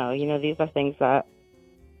I don't know, these are things that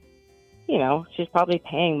she's probably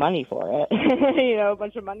paying money for it, a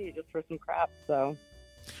bunch of money just for some crap. So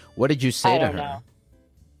what did you say to her? Know.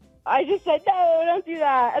 I just said, no, don't do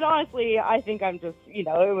that. And honestly, I think I'm just, it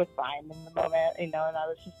was fine in the moment, and I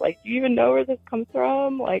was just like, do you even know where this comes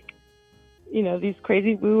from? Like, these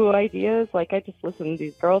crazy woo ideas. Like, I just listen to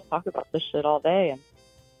these girls talk about this shit all day, and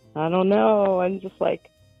I don't know. I'm just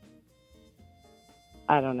like,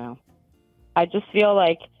 I don't know. I just feel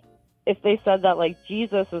like if they said that, like,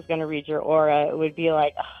 Jesus was going to read your aura, it would be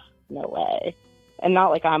like, no way. And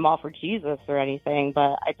not like I'm all for Jesus or anything,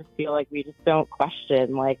 but I just feel like we just don't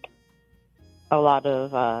question, like, a lot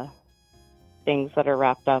of things that are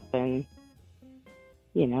wrapped up in,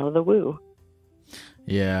 the woo.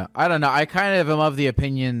 Yeah, I don't know. I kind of am of the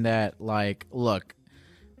opinion that, like, look,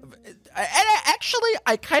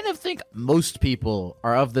 I kind of think most people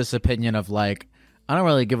are of this opinion of, like, I don't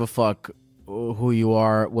really give a fuck who you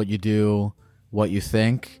are, what you do, what you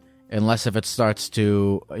think, unless if it starts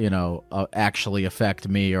to, actually affect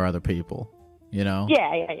me or other people, Yeah,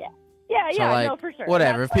 so, like, no, for sure.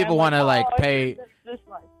 Whatever. That's if people want to, like, pay...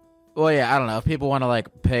 Like... Well, yeah, I don't know. If people want to,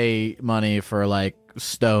 like, pay money for, like,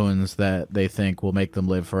 stones that they think will make them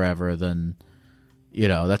live forever, then,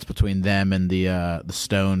 that's between them and the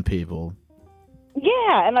stone people.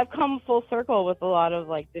 Yeah, and I've come full circle with a lot of,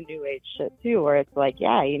 like, the new age shit, too, where it's like,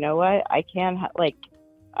 yeah, you know what? I can,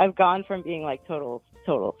 I've gone from being, like, total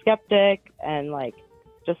skeptic and, like,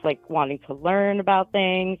 just, like, wanting to learn about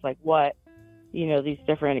things, like, what, these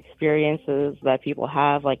different experiences that people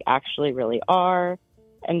have, like, actually really are,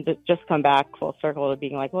 and just come back full circle to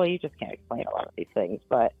being like, well, you just can't explain a lot of these things.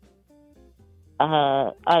 But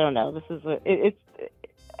I don't know. This is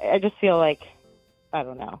I just feel like, I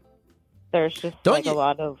don't know. There's just a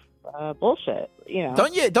lot of bullshit. You know.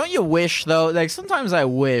 Don't you wish though? Like sometimes I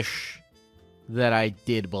wish that I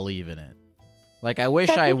did believe in it. Like I wish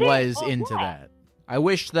I was into that. I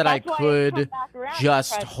wish that I could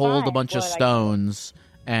just hold a bunch of stones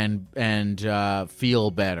and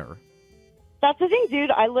feel better. That's the thing,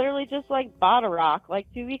 dude. I literally just like bought a rock like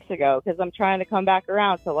 2 weeks ago because I'm trying to come back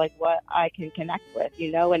around to like what I can connect with,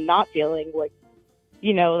 you know, and not feeling like,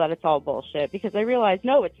 you know, that it's all bullshit. Because I realized,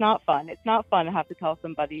 no, it's not fun. It's not fun to have to tell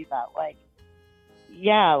somebody that, like,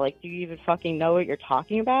 yeah, like, do you even fucking know what you're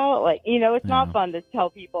talking about? Like, you know, it's not fun to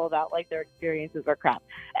tell people that like their experiences are crap.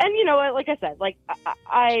 And you know what? Like I said, like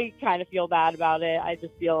I kind of feel bad about it. I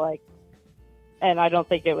just feel like, and I don't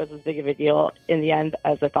think it was as big of a deal in the end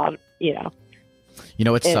as I thought. You know. You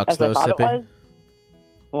know what sucks though, Sippy?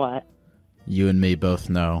 What? You and me both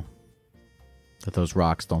know that those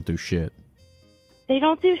rocks don't do shit. They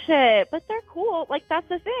don't do shit, but they're cool. Like that's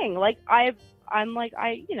the thing. Like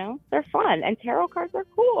you know, they're fun and tarot cards are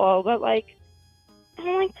cool, but like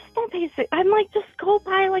I'm like, just don't pay. I'm like, just go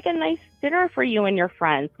buy like a nice dinner for you and your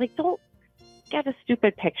friends. Like, don't get a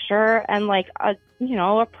stupid picture and like a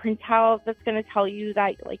printout that's gonna tell you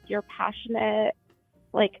that like you're passionate.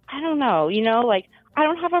 Like, I don't know, you know, like, I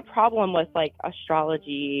don't have a problem with, like,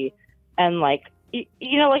 astrology and, like,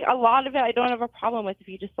 you know, like, a lot of it I don't have a problem with if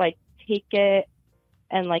you just, like, take it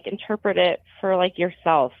and, like, interpret it for, like,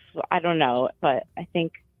 yourself. I don't know, but I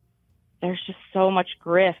think there's just so much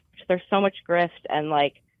grift. There's so much grift and,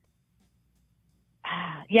 like,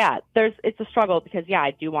 yeah, it's a struggle because, yeah,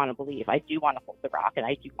 I do want to believe. I do want to hold the rock and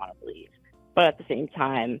I do want to believe. But at the same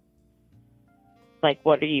time, like,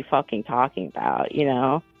 what are you fucking talking about, you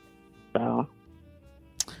know? So.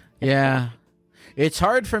 Yeah. It's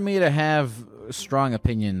hard for me to have strong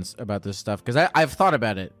opinions about this stuff because I've thought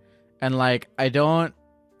about it. And, like, I don't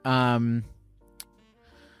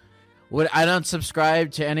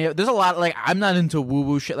subscribe to any. There's a lot, like, I'm not into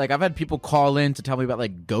woo-woo shit. Like, I've had people call in to tell me about,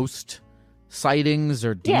 like, ghost sightings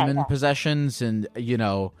or demon possessions. And, you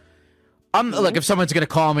know, I'm like, if someone's gonna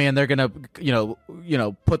call me and they're gonna, you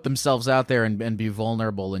know, put themselves out there and be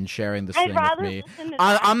vulnerable in sharing this thing with me,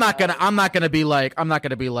 I'm not gonna be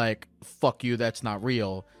like, fuck you, that's not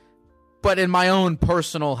real. But in my own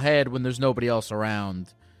personal head, when there's nobody else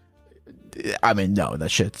around, I mean, no, that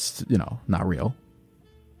shit's, you know, not real.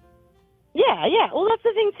 Yeah. Well, that's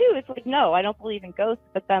the thing too. It's like, no, I don't believe in ghosts.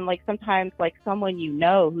 But then, like, sometimes, like, someone you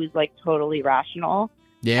know who's like totally rational.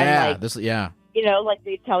 Yeah. And, like, you know, like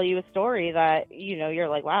they tell you a story that, you know, you're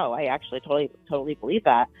like, wow, I actually totally believe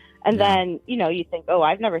that. And then, you know, you think, oh,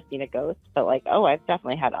 I've never seen a ghost, but like, oh, I've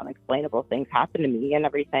definitely had unexplainable things happen to me and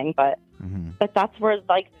everything. But that's where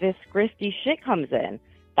like this grifty shit comes in.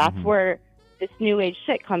 That's where this new age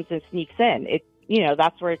shit comes and sneaks in. It, you know,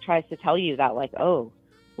 that's where it tries to tell you that like, oh,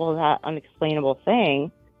 well, that unexplainable thing,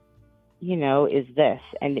 you know, is this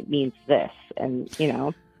and it means this. And, you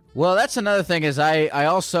know. Well, that's another thing is I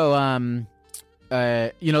also,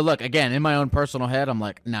 you know, look, again, in my own personal head, I'm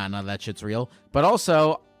like, nah, none of that shit's real. But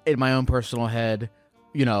also, in my own personal head,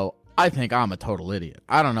 you know, I think I'm a total idiot.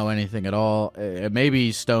 I don't know anything at all.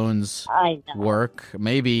 Maybe stones work.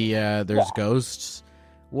 Maybe there's ghosts.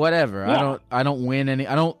 Whatever. Yeah. I don't win any.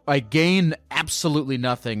 I gain absolutely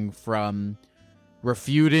nothing from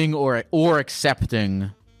refuting or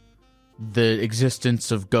accepting the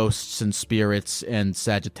existence of ghosts and spirits and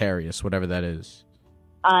Sagittarius, whatever that is.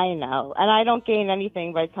 I know. And I don't gain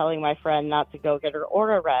anything by telling my friend not to go get her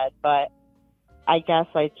aura read, but I guess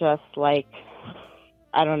I just, like,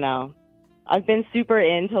 I don't know. I've been super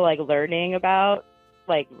into, like, learning about,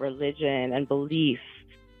 like, religion and belief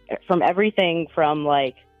from everything from,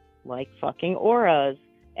 like fucking auras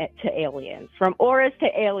to aliens. From auras to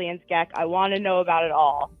aliens, Gek, I want to know about it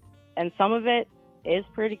all. And some of it is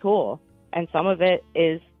pretty cool. And some of it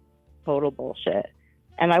is total bullshit.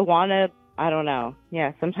 And I don't know.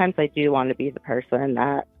 Yeah, sometimes I do want to be the person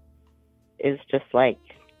that is just like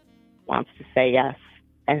wants to say yes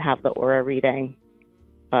and have the aura reading.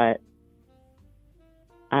 But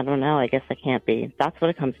I don't know. I guess I can't be. That's what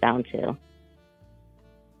it comes down to.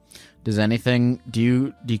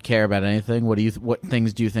 Do you care about anything? What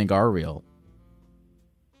things do you think are real?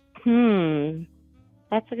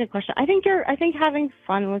 That's a good question. I think having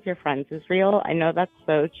fun with your friends is real. I know that's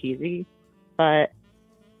so cheesy, but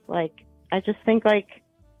like, I just think, like,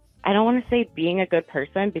 I don't want to say being a good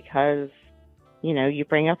person because, you know, you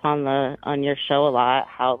bring up on your show a lot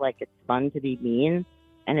how, like, it's fun to be mean,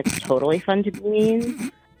 and it's totally fun to be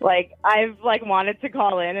mean. Like, I've, like, wanted to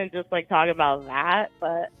call in and just, like, talk about that,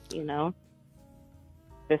 but, you know,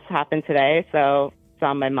 this happened today, so it's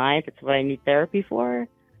on my mind. It's what I need therapy for.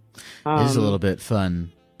 It is a little bit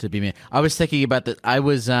fun to be mean. I was thinking about that. I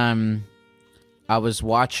was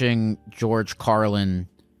watching George Carlin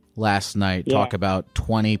last night talk about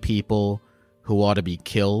 20 people who ought to be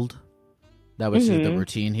killed. That was the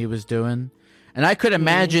routine he was doing. And I could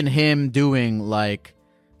imagine him doing, like,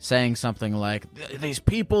 saying something like, these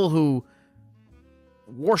people who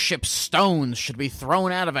worship stones should be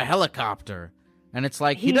thrown out of a helicopter. And it's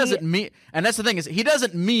like, he doesn't mean, and that's the thing, is he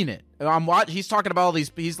doesn't mean it. He's talking about all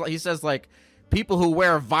these, he says, like, people who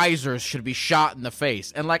wear visors should be shot in the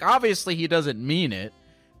face. And, like, obviously he doesn't mean it,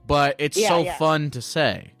 but it's fun to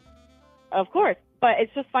say. Of course. But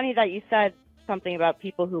it's just funny that you said something about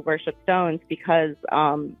people who worship stones, because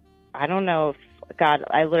I don't know if, God,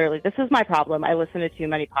 this is my problem. I listen to too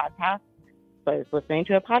many podcasts. So I was listening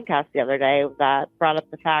to a podcast the other day that brought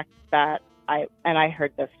up the fact that I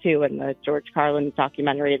heard this too in the George Carlin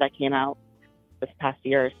documentary that came out this past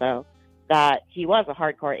year or so, that he was a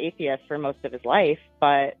hardcore atheist for most of his life,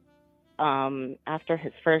 but after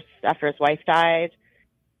his wife died,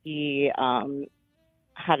 he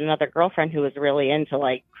had another girlfriend who was really into,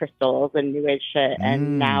 like, crystals and new age shit,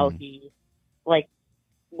 and now he, like,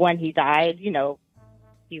 when he died, you know,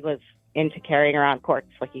 he was into carrying around quartz.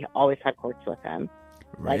 Like, he always had quartz with him.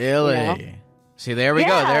 Like, really? You know? See, there we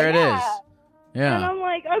go. There it is. Yeah. And I'm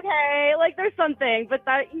like, okay, like, there's something, but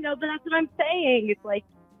that, you know, but that's what I'm saying. It's like,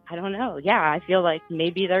 I don't know. Yeah, I feel like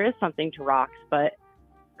maybe there is something to rocks, but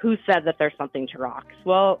who said that there's something to rocks?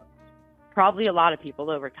 Well, probably a lot of people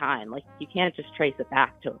over time. Like, you can't just trace it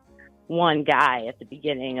back to one guy at the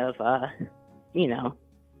beginning of, you know,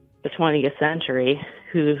 the 20th century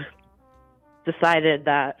who decided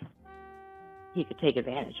that he could take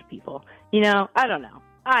advantage of people. You know, I don't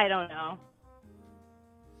know.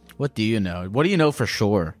 What do you know? What do you know for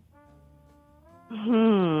sure?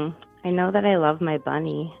 I know that I love my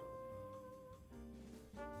bunny.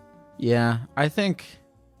 Yeah, I think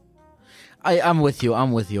I'm with you.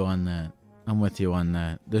 I'm with you on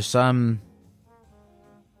that. There's some.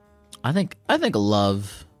 I think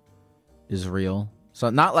love is real. So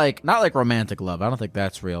not like romantic love. I don't think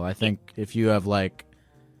that's real. I think if you have, like,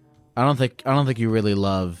 I don't think you really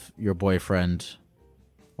love your boyfriend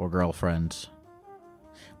or girlfriend.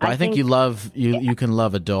 But I think you can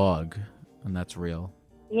love a dog, and that's real.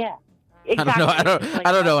 Yeah. Exactly.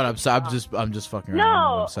 I don't know what I'm saying. I'm just fucking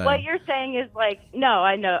around. No, what you're saying is, like, no,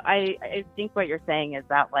 I know. I think what you're saying is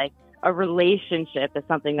that, like, a relationship is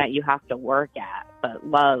something that you have to work at, but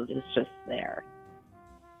love is just there.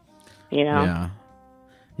 You know? Yeah.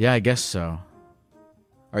 Yeah, I guess so.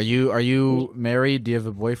 Are you married? Do you have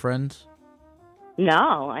a boyfriend?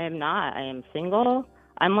 No, I am not. I am single.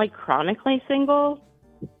 I'm, like, chronically single.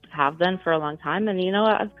 Have been for a long time, and you know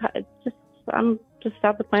what? I'm just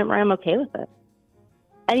at the point where I'm okay with it.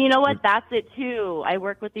 And you know what? That's it too. I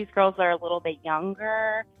work with these girls that are a little bit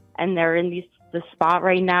younger, and they're in the spot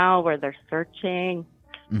right now where they're searching.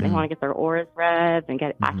 Mm-hmm. They want to get their auras read and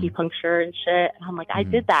get acupuncture and shit. And I'm like, I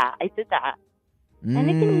did that. And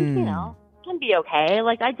it can, you know, can be okay.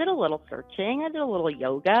 Like, I did a little searching. I did a little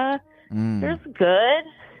yoga. There's good.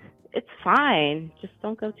 It's fine. Just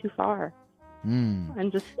don't go too far.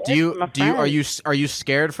 And just are you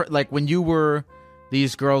scared for, like, when you were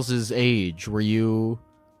these girls' age, were you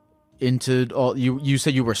into all, you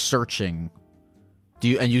said you were searching,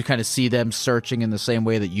 and you kind of see them searching in the same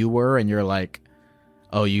way that you were, and you're like,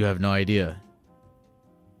 oh, you have no idea?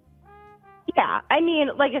 Yeah, I mean,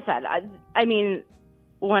 like I said, I mean,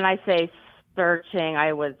 when I say searching,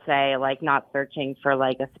 I would say, like, not searching for,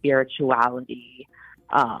 like, a spirituality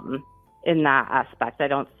in that aspect. I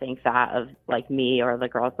don't think that of, like, me or the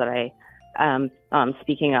girls that I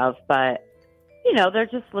speaking of, but, you know, they're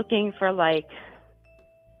just looking for, like,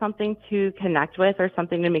 something to connect with, or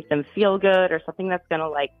something to make them feel good, or something that's gonna,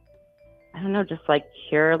 like, I don't know, just, like,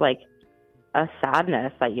 cure, like, a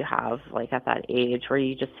sadness that you have, like, at that age, where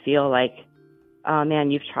you just feel like, oh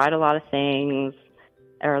man, you've tried a lot of things,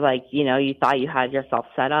 or, like, you know, you thought you had yourself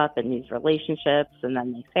set up in these relationships and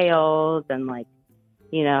then they failed, and, like,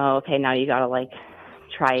 you know, okay, now you gotta, like,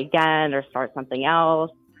 try again or start something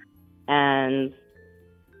else. And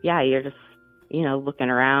yeah, you're just, you know, looking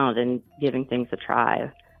around and giving things a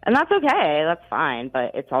try. And that's okay, that's fine,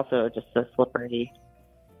 but it's also just a slippery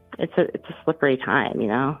time, you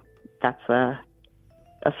know? That's a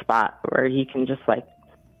spot where you can just, like,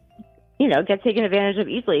 you know, get taken advantage of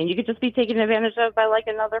easily, and you could just be taken advantage of by, like,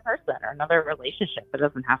 another person or another relationship. It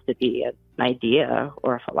doesn't have to be an idea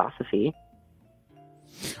or a philosophy.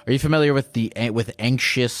 Are you familiar with with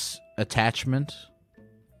anxious attachment?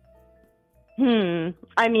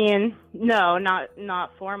 I mean, no,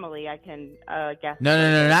 not formally. I can guess.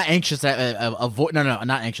 No, not anxious. Avoid. No,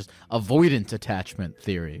 not anxious. Avoidant attachment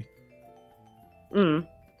theory.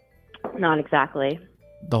 Not exactly.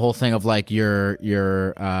 The whole thing of like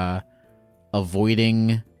you're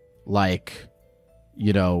avoiding like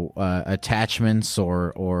attachments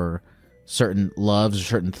or certain loves or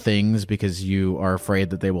certain things because you are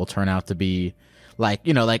afraid that they will turn out to be like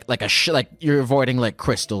like you're avoiding like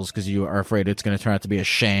crystals because you are afraid it's going to turn out to be a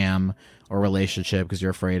sham or relationship because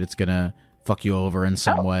you're afraid it's going to fuck you over in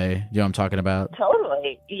some way. You know what I'm talking about?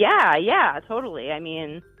 Totally. Yeah, totally. I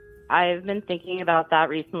mean, I've been thinking about that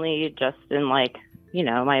recently just in like,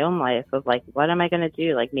 my own life of like, what am I going to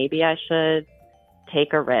do? Like maybe I should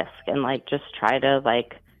take a risk and like just try to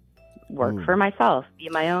like work for myself, be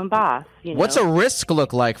my own boss. What's a risk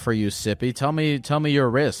look like for you, Sippy? Tell me your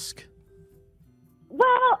risk.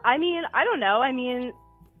 Well, I mean, I don't know. I mean,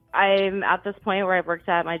 I'm at this point where I've worked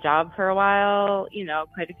at my job for a while,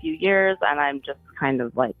 quite a few years, and I'm just kind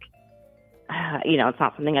of like, it's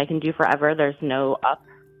not something I can do forever. There's no up,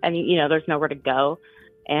 and there's nowhere to go,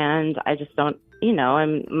 and I just don't,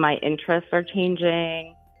 my interests are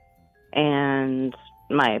changing, and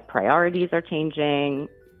my priorities are changing,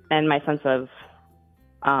 and my sense of,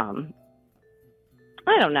 I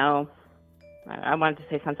don't know. I wanted to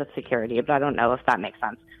say sense of security, but I don't know if that makes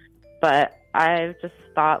sense. But I've just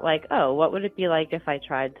thought like, oh, what would it be like if I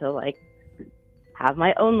tried to like have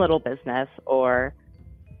my own little business or,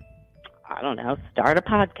 I don't know, start a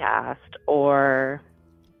podcast or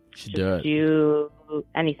do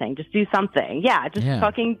anything. Just do something. Yeah,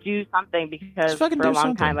 fucking do something because for a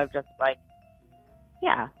long time I've just like,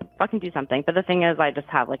 fucking do something. But the thing is I just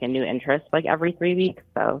have like a new interest like every 3 weeks,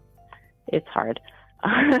 so it's hard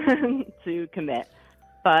to commit.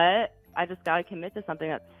 But I just gotta commit to something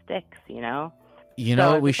that sticks, You know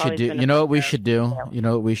what we should do? You know what we should do? You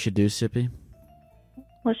know what we should do, Sippy?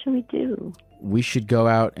 What should we do? We should go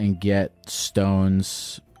out and get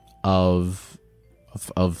stones of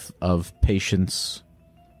patience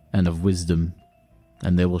and of wisdom,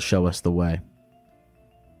 and they will show us the way.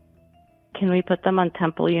 Can we put them on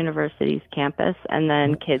Temple University's campus, and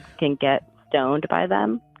then kids can get stoned by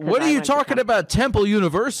them? What are you talking about Temple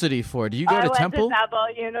University for? Do you go to Temple? I went to Temple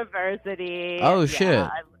University. Oh, shit.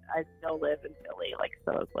 I still live in Philly, like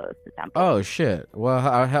so close to Temple. Oh, shit. Well,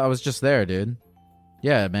 I was just there, dude.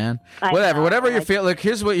 Yeah, man. Whatever you're feeling. Look,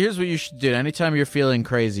 here's what you should do. Anytime you're feeling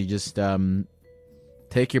crazy, just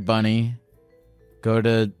take your bunny, go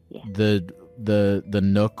to the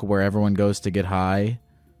nook where everyone goes to get high,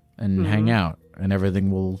 and hang out, and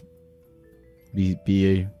everything will be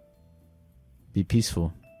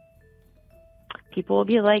peaceful. People will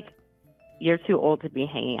be like, "You're too old to be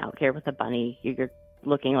hanging out here with a bunny. You're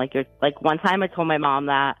looking like you're like." One time, I told my mom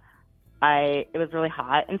that it was really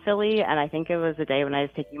hot in Philly, and I think it was a day when I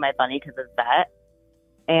was taking my bunny to the vet.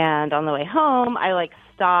 And on the way home, I like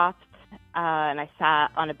stopped and I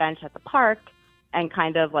sat on a bench at the park and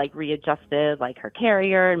kind of like readjusted like her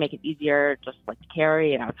carrier and make it easier just like to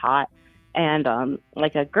carry. And I was hot. And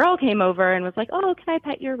like a girl came over and was like, "Oh, can I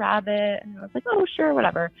pet your rabbit?" And I was like, "Oh, sure,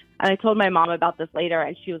 whatever." And I told my mom about this later,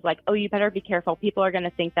 and she was like, "Oh, you better be careful. People are going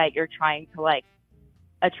to think that you're trying to like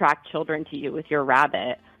attract children to you with your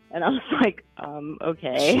rabbit." And I was like,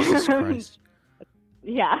 okay. Jesus Christ.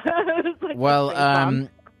 Yeah. Like, well,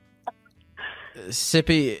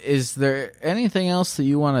 Sippy, is there anything else that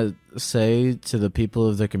you want to say to the people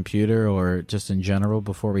of the computer or just in general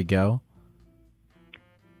before we go?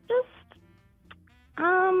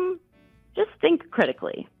 Just think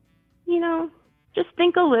critically, just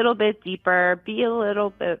think a little bit deeper, be a little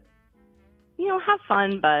bit, have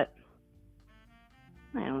fun, but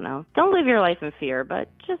I don't know. Don't live your life in fear, but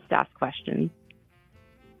just ask questions.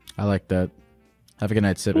 I like that. Have a good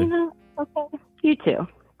night, Sippy. Okay. You too.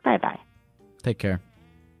 Bye-bye. Take care.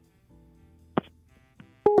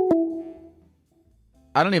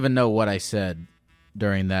 I don't even know what I said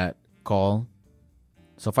during that call.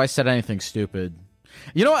 So if I said anything stupid,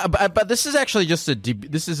 but this is actually just a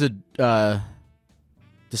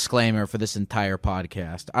disclaimer for this entire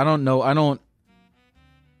podcast. I don't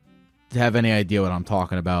have any idea what I'm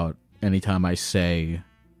talking about anytime I say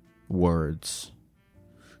words.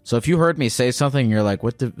 So if you heard me say something and you're like,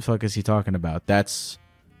 what the fuck is he talking about? That's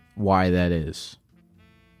why that is.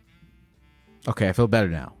 Okay, I feel better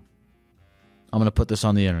now. I'm going to put this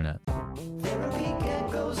on the internet.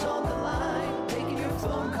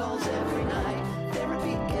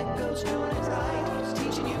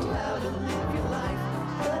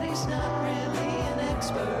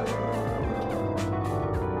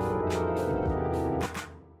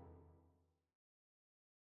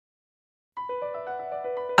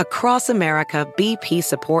 Across America, BP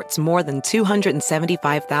supports more than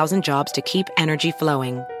 275,000 jobs to keep energy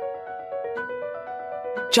flowing.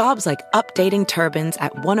 Jobs like updating turbines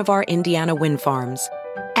at one of our Indiana wind farms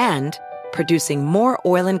and producing more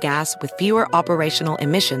oil and gas with fewer operational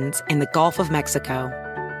emissions in the Gulf of Mexico.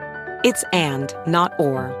 It's and, not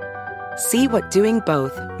or. See what doing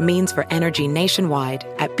both means for energy nationwide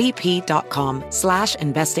at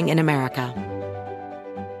bp.com/investing in America.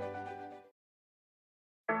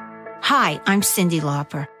 Hi, I'm Cyndi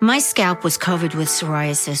Lauper. My scalp was covered with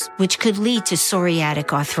psoriasis, which could lead to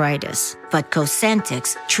psoriatic arthritis. But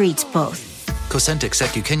Cosentyx treats both. Cosentyx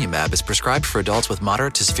secukinumab is prescribed for adults with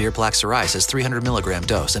moderate to severe plaque psoriasis 300 milligram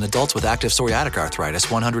dose and adults with active psoriatic arthritis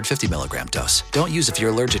 150 milligram dose. Don't use if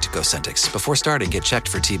you're allergic to Cosentyx. Before starting, get checked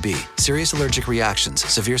for TB. Serious allergic reactions,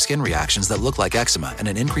 severe skin reactions that look like eczema, and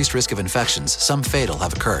an increased risk of infections, some fatal,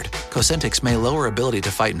 have occurred. Cosentyx may lower ability to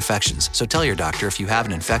fight infections, so tell your doctor if you have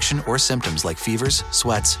an infection or symptoms like fevers,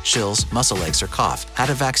 sweats, chills, muscle aches, or cough, had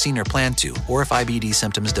a vaccine or plan to, or if IBD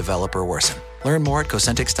symptoms develop or worsen. Learn more at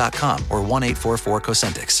Cosentyx.com or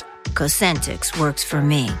 1-844-COSENTYX. Cosentyx works for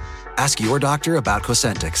me. Ask your doctor about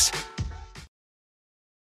Cosentyx.